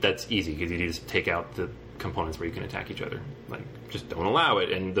 and that's easy because you just take out the components where you can attack each other. Like, just don't allow it,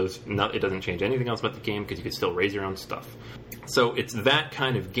 and it doesn't change anything else about the game because you can still raise your own stuff. So it's that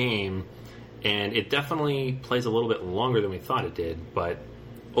kind of game, and it definitely plays a little bit longer than we thought it did, but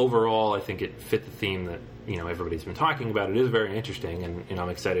overall I think it fit the theme that everybody's been talking about. It is very interesting, and I'm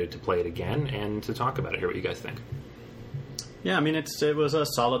excited to play it again and to talk about it, hear what you guys think. Yeah, I mean, it was a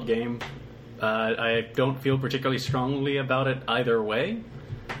solid game. I don't feel particularly strongly about it either way.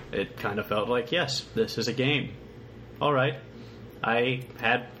 It kind of felt like, yes, this is a game. All right. I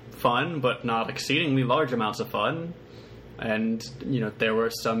had fun, but not exceedingly large amounts of fun. And, there were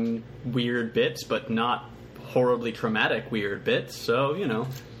some weird bits, but not horribly traumatic weird bits. So,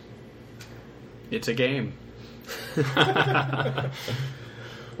 it's a game.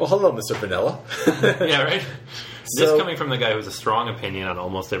 Well, hello, Mr. Vanilla. Yeah, right? This coming from the guy who has a strong opinion on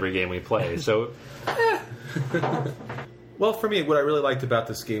almost every game we play, so... Well, for me, what I really liked about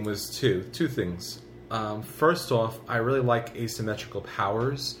this game was two things. First off, I really like asymmetrical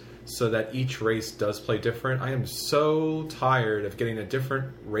powers, so that each race does play different. I am so tired of getting a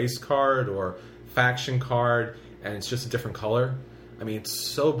different race card or faction card, and it's just a different color. I mean, it's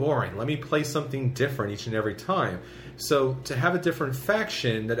so boring. Let me play something different each and every time. So to have a different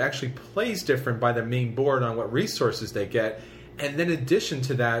faction that actually plays different by the main board on what resources they get, and then in addition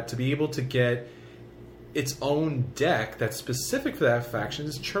to that, to be able to get its own deck that's specific for that faction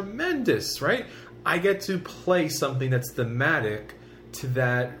is tremendous, right? I get to play something that's thematic to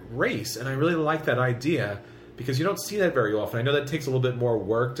that race, and I really like that idea because you don't see that very often. I know that takes a little bit more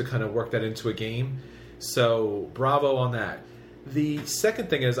work to kind of work that into a game, so bravo on that. The second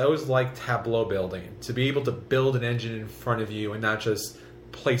thing is I always like tableau building, to be able to build an engine in front of you and not just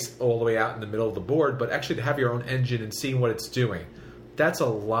place all the way out in the middle of the board, but actually to have your own engine and seeing what it's doing. That's a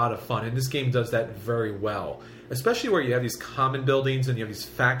lot of fun, and this game does that very well, especially where you have these common buildings and you have these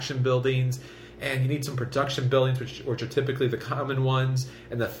faction buildings, and you need some production buildings, which are typically the common ones,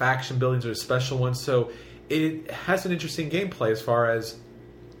 and the faction buildings are the special ones. So it has an interesting gameplay as far as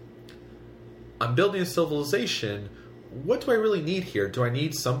I'm building a civilization. What do I really need here? Do I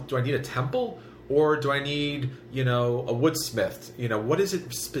need a temple, or do I need, a woodsmith? What is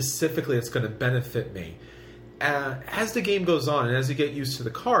it specifically that's going to benefit me? As the game goes on and as you get used to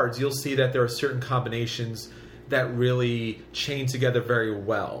the cards, you'll see that there are certain combinations that really chain together very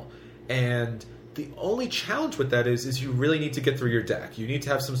well. And the only challenge with that is you really need to get through your deck. You need to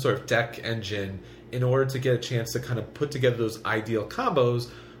have some sort of deck engine in order to get a chance to kind of put together those ideal combos.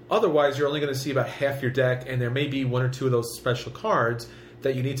 Otherwise, you're only going to see about half your deck, and there may be 1 or 2 of those special cards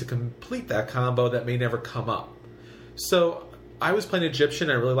that you need to complete that combo that may never come up. So I was playing Egyptian.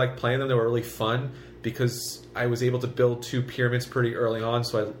 I really liked playing them. They were really fun because I was able to build 2 pyramids pretty early on,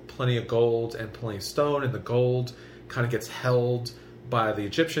 so I had plenty of gold and plenty of stone, and the gold kind of gets held by the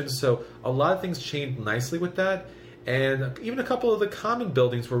Egyptians. So a lot of things chained nicely with that, and even a couple of the common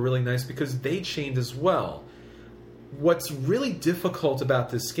buildings were really nice because they chained as well. What's really difficult about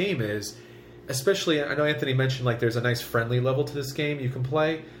this game is, especially, I know Anthony mentioned there's a nice friendly level to this game you can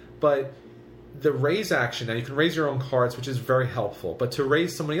play, but the raise action, now you can raise your own cards, which is very helpful, but to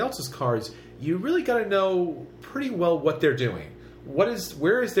raise somebody else's cards, you really got to know pretty well what they're doing.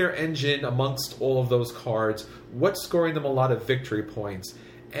 Where is their engine amongst all of those cards? What's scoring them a lot of victory points?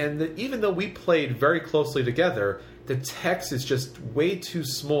 And even though we played very closely together, the text is just way too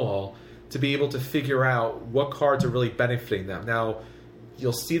small to be able to figure out what cards are really benefiting them. Now,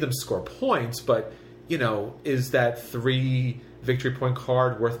 you'll see them score points, but, is that 3 victory point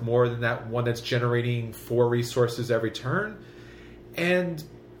card worth more than that one that's generating 4 resources every turn? And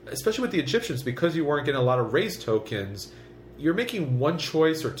especially with the Egyptians, because you weren't getting a lot of raise tokens, you're making one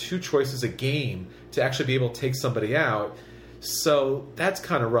choice or two choices a game to actually be able to take somebody out. So that's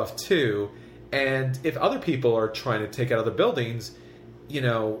kind of rough too. And if other people are trying to take out other buildings, you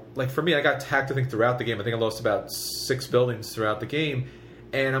know, like for me, I got attacked, I think, throughout the game. I think I lost about 6 buildings throughout the game.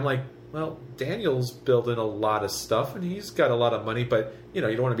 And I'm like, well, Daniel's building a lot of stuff, and he's got a lot of money, but, you know,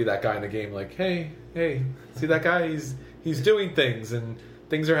 you don't want to be that guy in the game like, hey, see that guy? He's doing things, and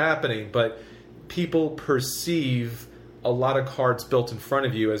things are happening. But people perceive a lot of cards built in front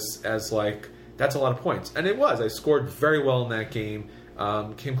of you as like, that's a lot of points. And it was. I scored very well in that game,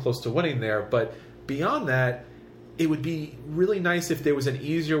 came close to winning there. But beyond that, it would be really nice if there was an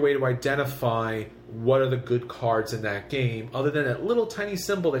easier way to identify what are the good cards in that game, other than that little tiny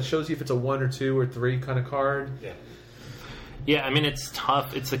symbol that shows you if it's a 1 or 2 or 3 kind of card. Yeah, I mean, it's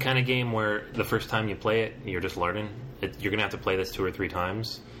tough. It's the kind of game where the first time you play it, you're just learning. You're going to have to play this 2 or 3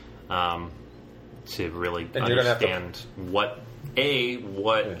 times to really understand what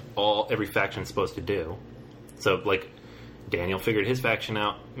every faction's supposed to do. So, like, Daniel figured his faction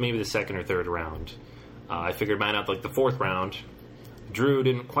out maybe the 2nd or 3rd round. I figured mine out like the 4th round. Drew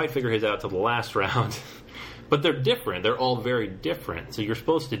didn't quite figure his out till the last round. But they're different. They're all very different. So you're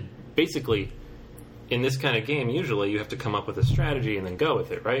supposed to basically, in this kind of game, usually you have to come up with a strategy and then go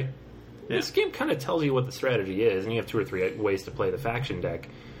with it, right? Yeah. This game kind of tells you what the strategy is, and you have 2 or 3 ways to play the faction deck.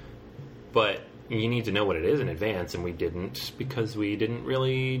 But you need to know what it is in advance, and we didn't because we didn't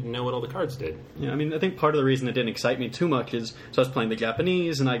really know what all the cards did. Yeah, I mean, I think part of the reason it didn't excite me too much is, so I was playing the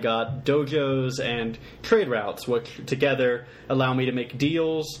Japanese, and I got dojos and trade routes, which together allow me to make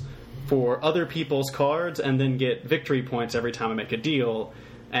deals for other people's cards and then get victory points every time I make a deal.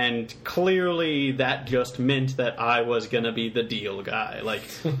 And clearly that just meant that I was going to be the deal guy. Like,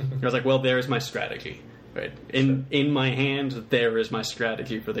 I was like, well, there's my strategy. Right? In my hand, there is my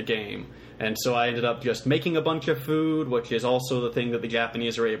strategy for the game. And so I ended up just making a bunch of food, which is also the thing that the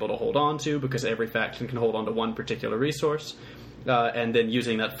Japanese are able to hold on to, because every faction can hold on to one particular resource. And then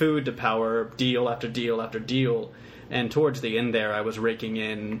using that food to power deal after deal after deal. And towards the end there, I was raking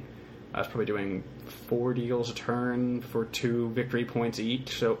in, I was probably doing 4 deals a turn for 2 victory points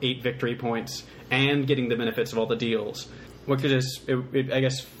each, so 8 victory points, and getting the benefits of all the deals. Which is, I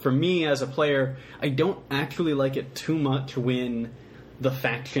guess, for me as a player, I don't actually like it too much when the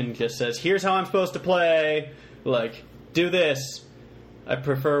faction just says, here's how I'm supposed to play, like, do this. I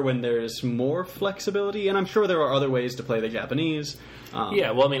prefer when there's more flexibility, and I'm sure there are other ways to play the Japanese.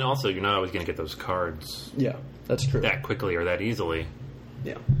 Yeah, well, I mean, also, you're not always going to get those cards that's true. that quickly or that easily.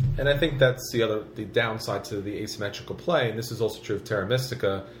 Yeah. And I think that's the downside to the asymmetrical play, and this is also true of Terra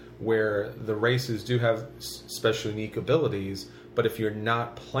Mystica, where the races do have special unique abilities, but if you're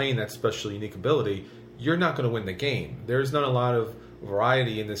not playing that special unique ability, you're not going to win the game. There's not a lot of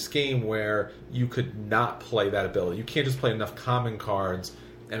variety in this game where you could not play that ability. You can't just play enough common cards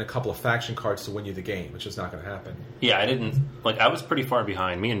and a couple of faction cards to win you the game. It's just not going to happen. Yeah, I was pretty far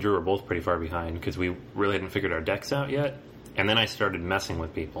behind. Me and Drew were both pretty far behind because we really hadn't figured our decks out yet. And then I started messing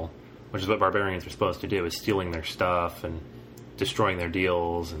with people, which is what barbarians are supposed to do, is stealing their stuff and destroying their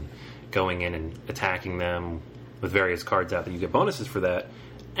deals and going in and attacking them with various cards out that you get bonuses for that.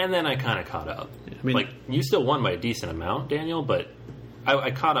 And then I kind of caught up. I mean, like, you still won by a decent amount, Daniel, but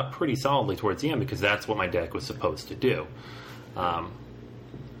I caught up pretty solidly towards the end because that's what my deck was supposed to do.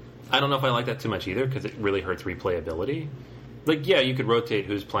 I don't know if I like that too much either because it really hurts replayability. Like, yeah, you could rotate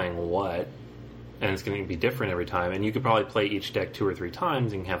who's playing what, and it's going to be different every time, and you could probably play each deck 2 or 3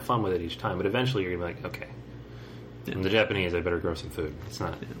 times and have fun with it each time, but eventually you're going to be like, okay, in the Japanese, I better grow some food. It's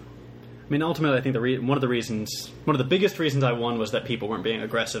not... Yeah. I mean, ultimately, I think one of the biggest reasons I won was that people weren't being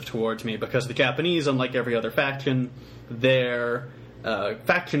aggressive towards me, because the Japanese, unlike every other faction, their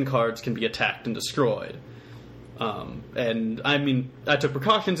faction cards can be attacked and destroyed. And, I mean, I took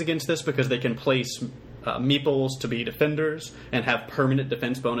precautions against this because they can place meeples to be defenders and have permanent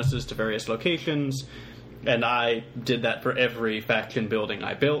defense bonuses to various locations, and I did that for every faction building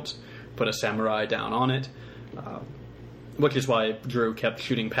I built, put a samurai down on it, which is why Drew kept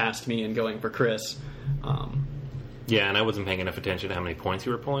shooting past me and going for Chris. Yeah, and I wasn't paying enough attention to how many points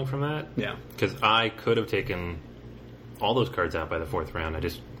you were pulling from that. Yeah. Because I could have taken all those cards out by the 4th round.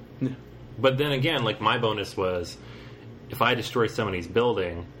 Yeah. But then again, like, my bonus was, if I destroy somebody's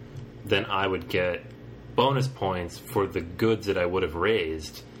building, then I would get bonus points for the goods that I would have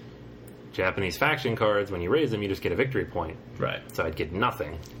raised. Japanese faction cards, when you raise them, you just get a victory point. Right. So I'd get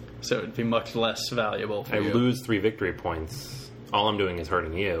nothing. So it'd be much less valuable for you. I lose 3 victory points. All I'm doing is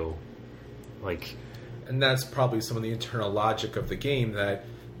hurting you. Like, and that's probably some of the internal logic of the game, that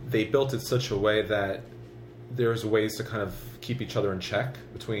they built it such a way that there's ways to kind of keep each other in check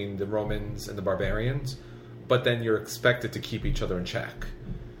between the Romans and the barbarians, but then you're expected to keep each other in check.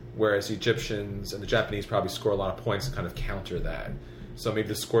 Whereas the Egyptians and the Japanese probably score a lot of points to kind of counter that. So maybe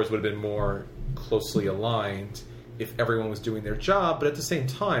the scores would have been more closely aligned if everyone was doing their job, but at the same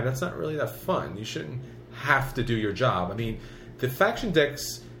time, that's not really that fun. You shouldn't have to do your job. I mean, the faction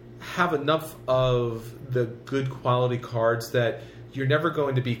decks have enough of the good quality cards that you're never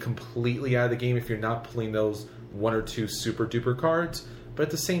going to be completely out of the game if you're not pulling those 1 or 2 super duper cards. But at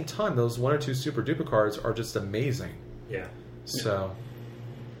the same time, those 1 or 2 super duper cards are just amazing. Yeah. So,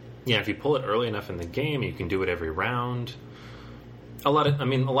 yeah, if you pull it early enough in the game, you can do it every round. A lot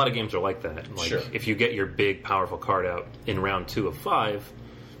of games are like that. Like, sure. If you get your big, powerful card out in round 2 of 5,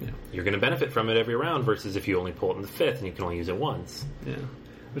 you're going to benefit from it every round, versus if you only pull it in the 5th and you can only use it once. Yeah.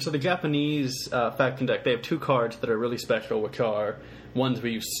 So the Japanese faction deck, they have 2 cards that are really special, which are ones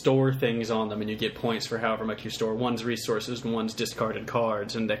where you store things on them and you get points for however much you store. One's resources and one's discarded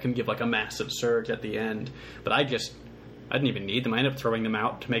cards, and that can give like a massive surge at the end. But I didn't even need them. I ended up throwing them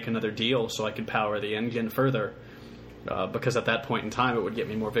out to make another deal so I could power the engine further. Because at that point in time, it would get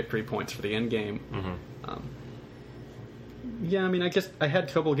me more victory points for the end game. Mm-hmm. Yeah, I mean, I had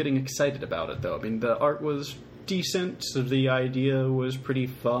trouble getting excited about it, though. I mean, the art was decent, so the idea was pretty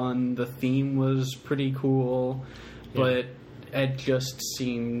fun, the theme was pretty cool, but it just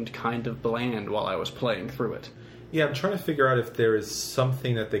seemed kind of bland while I was playing through it. yeah, I'm trying to figure out if there is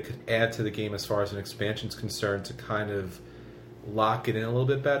something that they could add to the game as far as an expansion is concerned to kind of lock it in a little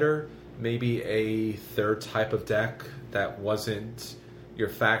bit better. Maybe a third type of deck that wasn't your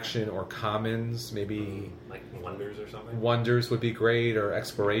faction or commons. Maybe Like Wonders or something? Wonders would be great, or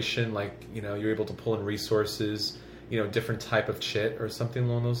exploration, like, you know, you're able to pull in resources, you know, different type of chit or something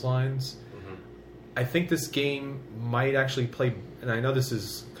along those lines. Mm-hmm. I think this game might actually play, and I know this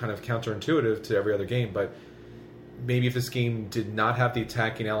is kind of counterintuitive to every other game, but maybe if this game did not have the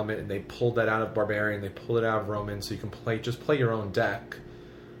attacking element and they pulled that out of Barbarian, they pulled it out of Roman, so you can play your own deck,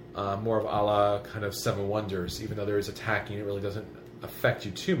 more of a la kind of Seven Wonders. Even though there is attacking, it really doesn't affect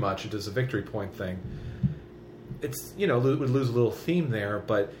you too much. It does a victory point thing. It's, you know, it would lose a little theme there,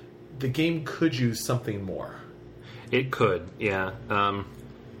 but the game could use something more. It could, yeah.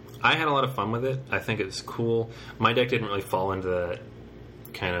 I had a lot of fun with it. I think it's cool. My deck didn't really fall into that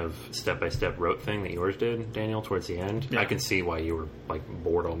kind of step-by-step rote thing that yours did, Daniel, towards the end. Yeah. I can see why you were like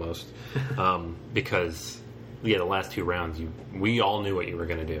bored almost. Because, yeah, the last 2 rounds, we all knew what you were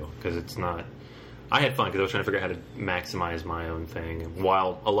going to do. Because it's not... I had fun because I was trying to figure out how to maximize my own thing. And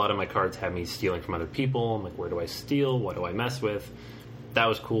while a lot of my cards had me stealing from other people, I'm like, where do I steal? What do I mess with? That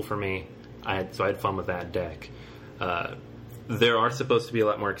was cool for me. So I had fun with that deck. There are supposed to be a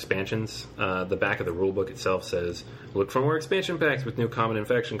lot more expansions. The back of the rulebook itself says, look for more expansion packs with new common and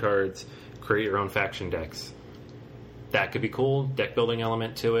faction cards. Create your own faction decks. That could be cool. Deck building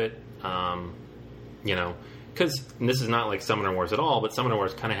element to it. You know, because this is not like Summoner Wars at all, but Summoner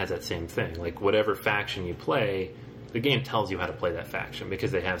Wars kind of has that same thing. Like, whatever faction you play, the game tells you how to play that faction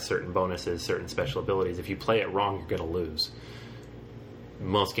because they have certain bonuses, certain special abilities. If you play it wrong, you're going to lose.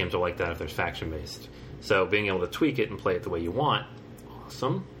 Most games are like that if they're faction-based. So being able to tweak it and play it the way you want,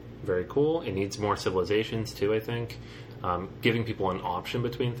 awesome. Very cool. It needs more civilizations, too, I think. Giving people an option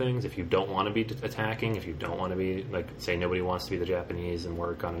between things. If you don't want to be attacking, if you don't want to be, like, say nobody wants to be the Japanese and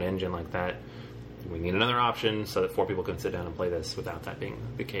work on an engine like that, we need another option so that 4 people can sit down and play this without that being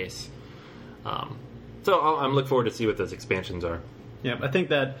the case. So I'm looking forward to see what those expansions are. Yeah, I think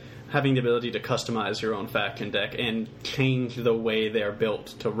that having the ability to customize your own faction deck and change the way they're built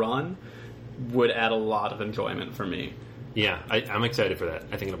to run would add a lot of enjoyment for me. Yeah, I'm excited for that.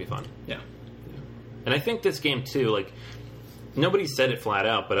 I think it'll be fun. Yeah. And I think this game, too, like, nobody said it flat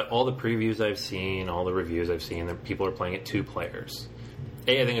out, but all the previews I've seen, all the reviews I've seen, that people are playing it 2 players.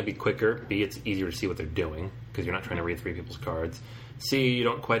 A, I think it'd be quicker. B, it's easier to see what they're doing because you're not trying to read 3 people's cards. C, you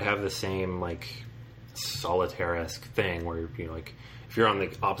don't quite have the same, like, solitaire-esque thing where, you know, like, if you're on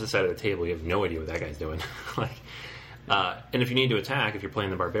the opposite side of the table, you have no idea what that guy's doing. Like, and if you need to attack, if you're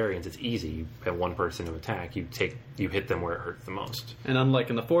playing the barbarians, it's easy. You have one person to attack. You hit them where it hurts the most. And unlike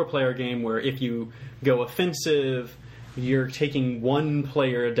in the 4-player game where if you go offensive, you're taking one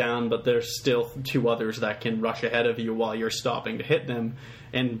player down, but there's still 2 others that can rush ahead of you while you're stopping to hit them.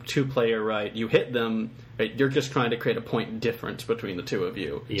 And 2-player, right, you hit them, right, you're just trying to create a point difference between the 2 of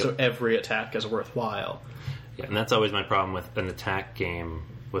you. Yep. So every attack is worthwhile. Yeah, and that's always my problem with an attack game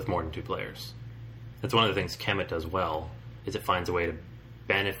with more than 2 players. That's one of the things Kemet does well, is it finds a way to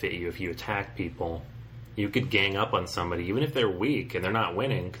benefit you if you attack people. You could gang up on somebody, even if they're weak and they're not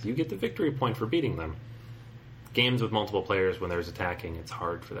winning, because you get the victory point for beating them. Games with multiple players, when there's attacking, it's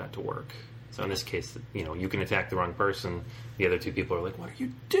hard for that to work. So in this case, you can attack the wrong person. The other two people are like, what are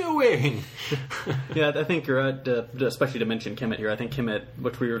you doing? Yeah, I think you're right, especially to mention Kemet here. I think Kemet,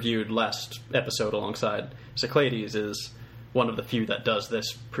 which we reviewed last episode alongside Cyclades, is one of the few that does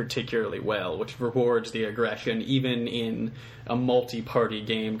this particularly well, which rewards the aggression even in a multi-party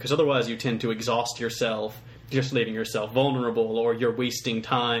game, because otherwise you tend to exhaust yourself, just leaving yourself vulnerable, or you're wasting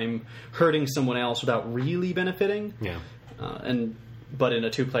time hurting someone else without really benefiting. Yeah. But in a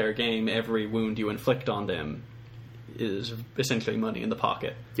two-player game, every wound you inflict on them is essentially money in the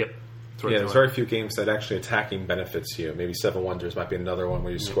pocket. Yep. There's very few games that actually attacking benefits you. Maybe Seven Wonders might be another one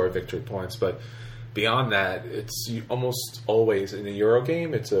where you score victory points, but beyond that, you almost always, in a Euro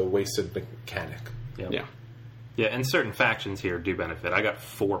game, it's a wasted mechanic. Yep. Yeah. Yeah, and certain factions here do benefit. I got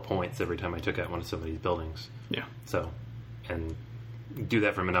 4 points every time I took out one of somebody's buildings. Yeah. So, and do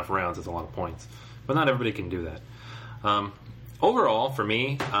that from enough rounds is a lot of points. But not everybody can do that. Overall, for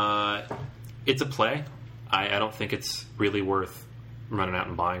me, it's a play. I don't think it's really worth running out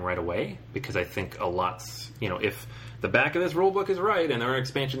and buying right away, because I think a lot's, if the back of this rulebook is right and there are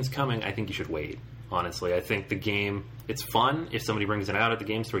expansions coming, I think you should wait, honestly. I think the game, it's fun. If somebody brings it out at the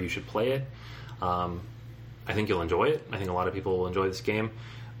game store, you should play it. I think you'll enjoy it. I think a lot of people will enjoy this game.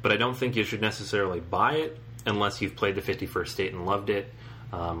 But I don't think you should necessarily buy it unless you've played the 51st State and loved it,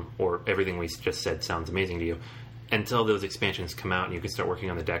 or everything we just said sounds amazing to you, until those expansions come out and you can start working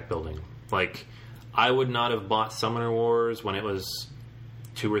on the deck building. Like, I would not have bought Summoner Wars when it was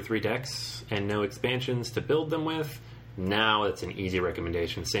 2 or 3 decks and no expansions to build them with. Now it's an easy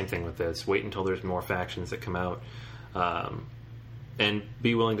recommendation. Same thing with this. Wait until there's more factions that come out. And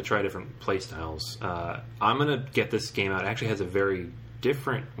be willing to try different play styles. I'm going to get this game out. It actually has a very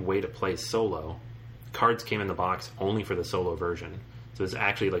different way to play solo. Cards came in the box only for the solo version. So it's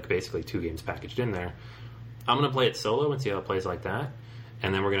actually like basically 2 games packaged in there. I'm going to play it solo and see how it plays like that.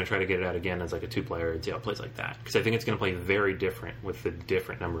 And then we're going to try to get it out again as like a 2-player and see how it plays like that. Because I think it's going to play very different with the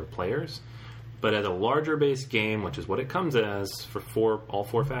different number of players. But as a larger base game, which is what it comes as for all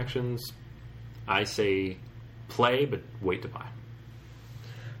 4 factions, I say play, but wait to buy.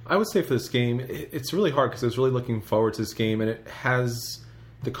 I would say for this game, it's really hard because I was really looking forward to this game, and it has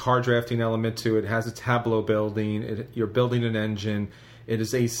the card drafting element to it. It has a tableau building. You're building an engine. It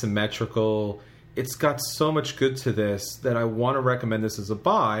is asymmetrical. It's got so much good to this that I want to recommend this as a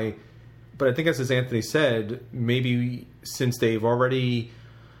buy. But I think, as Anthony said, maybe since they've already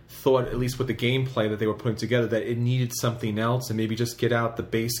thought, at least with the gameplay that they were putting together, that it needed something else, and maybe just get out the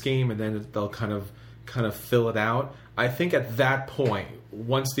base game and then they'll kind of fill it out. I think at that point,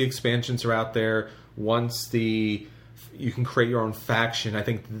 once the expansions are out there, once you can create your own faction, I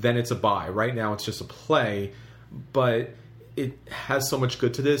think then it's a buy. Right now it's just a play, but it has so much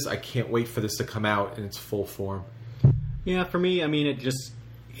good to this. I can't wait for this to come out in its full form. Yeah, for me, I mean,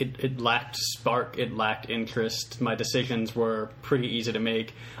 it lacked spark, it lacked interest. My decisions were pretty easy to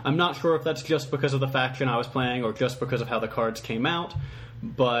make. I'm not sure if that's just because of the faction I was playing or just because of how the cards came out,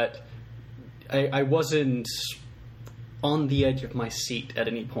 but I wasn't on the edge of my seat at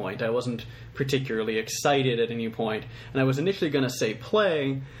any point. I wasn't particularly excited at any point, and I was initially going to say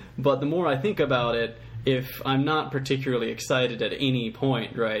play, but the more I think about it, if I'm not particularly excited at any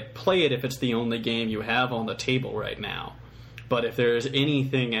point, right, play it if it's the only game you have on the table right now. But if there's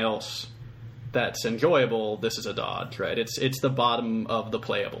anything else that's enjoyable, this is a dodge, right? It's the bottom of the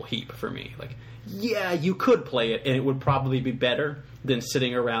playable heap for me. Like, yeah, you could play it, and it would probably be better than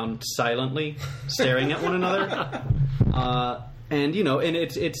sitting around silently staring at one another. And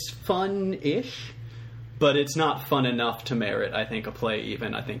it's fun-ish, but it's not fun enough to merit, I think, a play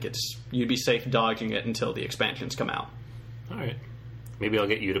even. I think you'd be safe dodging it until the expansions come out. All right. Maybe I'll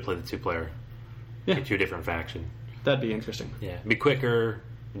get you to play the 2-player. Yeah. Get you a different faction. That'd be interesting. Yeah. Be quicker,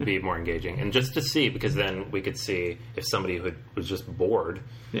 be more engaging. And just to see, because then we could see if somebody who was just bored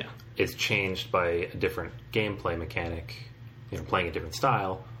is changed by a different gameplay mechanic, playing a different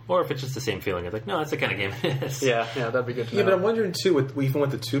style, or if it's just the same feeling of like, no, that's the kind of game it is. Yeah, that'd be good to know. Yeah, but I'm wondering, too, even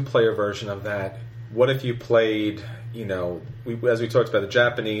with the 2-player version of that, what if you played, as we talked about, the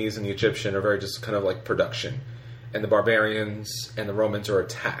Japanese and the Egyptian are very just kind of like production, and the barbarians and the Romans are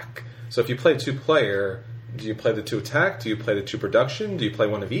attack. So if you play 2-player, do you play the 2 attack? Do you play the 2 production? Do you play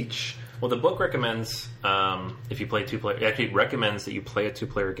one of each? Well, the book recommends, if you play 2-player, it actually recommends that you play a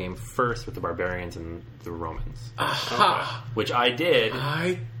 2-player game first with the barbarians and the Romans. Aha! Which I did.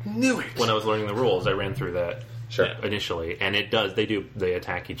 I knew it! When I was learning the rules, I ran through that. Sure. Initially, and they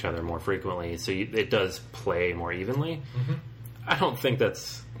attack each other more frequently, so it does play more evenly. Mm-hmm. I don't think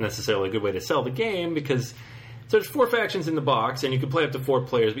that's necessarily a good way to sell the game, because there's 4 factions in the box, and you can play up to 4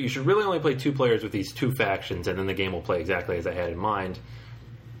 players, but you should really only play 2 players with these 2 factions, and then the game will play exactly as I had in mind.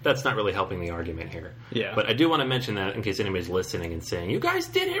 that's not really helping the argument here. Yeah. But I do want to mention that in case anybody's listening and saying, you guys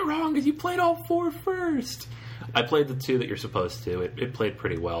did it wrong because you played all 4 first. I played the 2 that you're supposed to. It played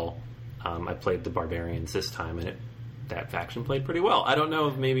pretty well. I played the Barbarians this time, and that faction played pretty well. I don't know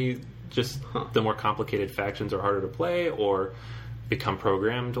if maybe just the more complicated factions are harder to play or become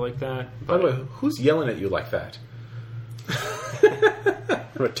programmed like that. By the way, who's yelling at you like that?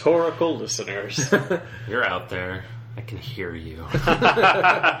 Rhetorical listeners. You're out there. I can hear you.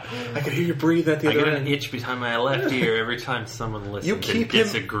 I can hear you breathe at the I other get end. an itch behind my left ear every time someone listens and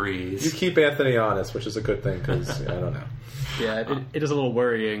disagrees. You keep Anthony honest, which is a good thing, because I don't know. Yeah, it is a little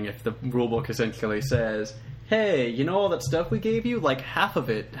worrying if the rulebook essentially says, hey, you know all that stuff we gave you? Like, half of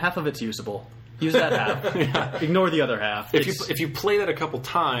it's usable. Use that half. Yeah. Ignore the other half. If you play that a couple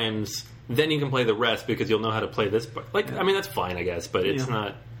times, then you can play the rest because you'll know how to play this book. Like, I mean, that's fine, I guess, but it's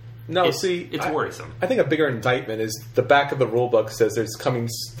not... No, it's worrisome. I think a bigger indictment is the back of the rulebook says there's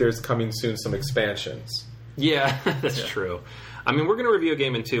coming soon some expansions. Yeah, that's true. I mean, we're going to review a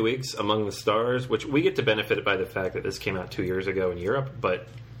game in 2 weeks, Among the Stars, which we get to benefit by the fact that this came out 2 years ago in Europe, but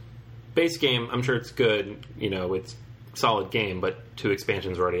base game, I'm sure it's good. You know, it's a solid game, but 2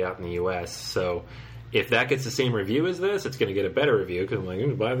 expansions are already out in the US, so if that gets the same review as this, it's going to get a better review because I'm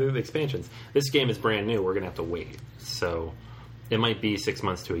like, buy the expansions. This game is brand new. We're going to have to wait. So it might be 6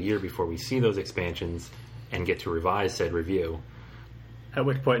 months to a year before we see those expansions and get to revise said review. At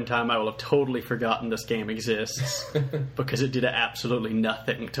which point in time I will have totally forgotten this game exists because it did absolutely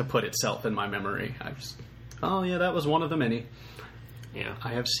nothing to put itself in my memory. Oh yeah, that was one of the many. Yeah.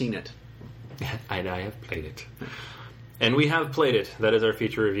 I have seen it. I have played it. And we have played it. That is our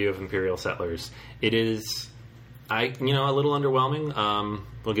feature review of Imperial Settlers. It is, a little underwhelming.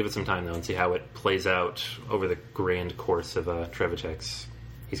 We'll give it some time, though, and see how it plays out over the grand course of Trevicek's.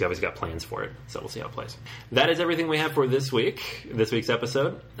 He's obviously got plans for it, so we'll see how it plays. That is everything we have for this week's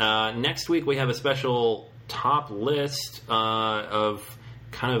episode. Next week, we have a special top list of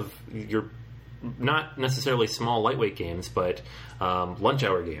kind of your, not necessarily small lightweight games, but lunch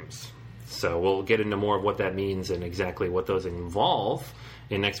hour games. So we'll get into more of what that means and exactly what those involve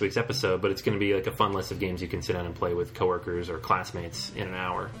in next week's episode, but it's going to be like a fun list of games you can sit down and play with coworkers or classmates in an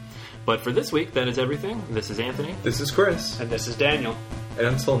hour. But for this week, that is everything. This is Anthony. This is Chris. And this is Daniel. And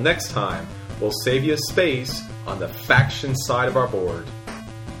until next time, we'll save you space on the faction side of our board.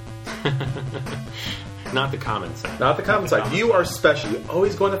 Not the common side. Not the common side. You are special. You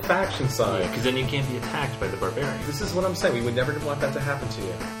always go on the faction side. Because then you can't be attacked by the barbarians. This is what I'm saying. We would never want that to happen to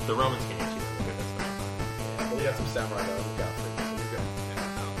you. The Romans can hit you. Yeah, well, we got some samurai though. We got it. So we're good.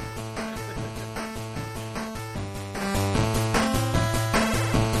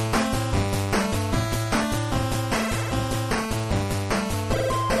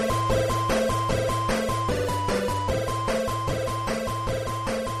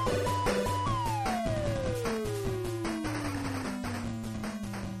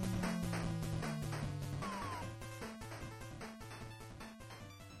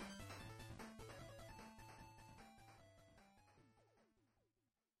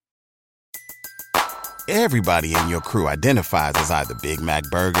 Everybody in your crew identifies as either Big Mac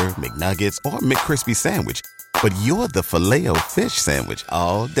Burger, McNuggets, or McCrispy Sandwich. But you're the Filet-O-Fish Sandwich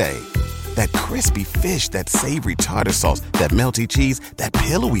all day. That crispy fish, that savory tartar sauce, that melty cheese, that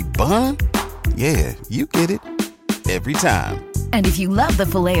pillowy bun. Yeah, you get it. Every time. And if you love the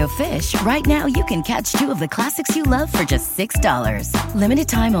Filet-O-Fish, right now you can catch 2 of the classics you love for just $6. Limited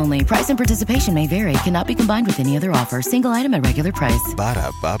time only. Price and participation may vary. Cannot be combined with any other offer. Single item at regular price.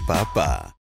 Ba-da-ba-ba-ba.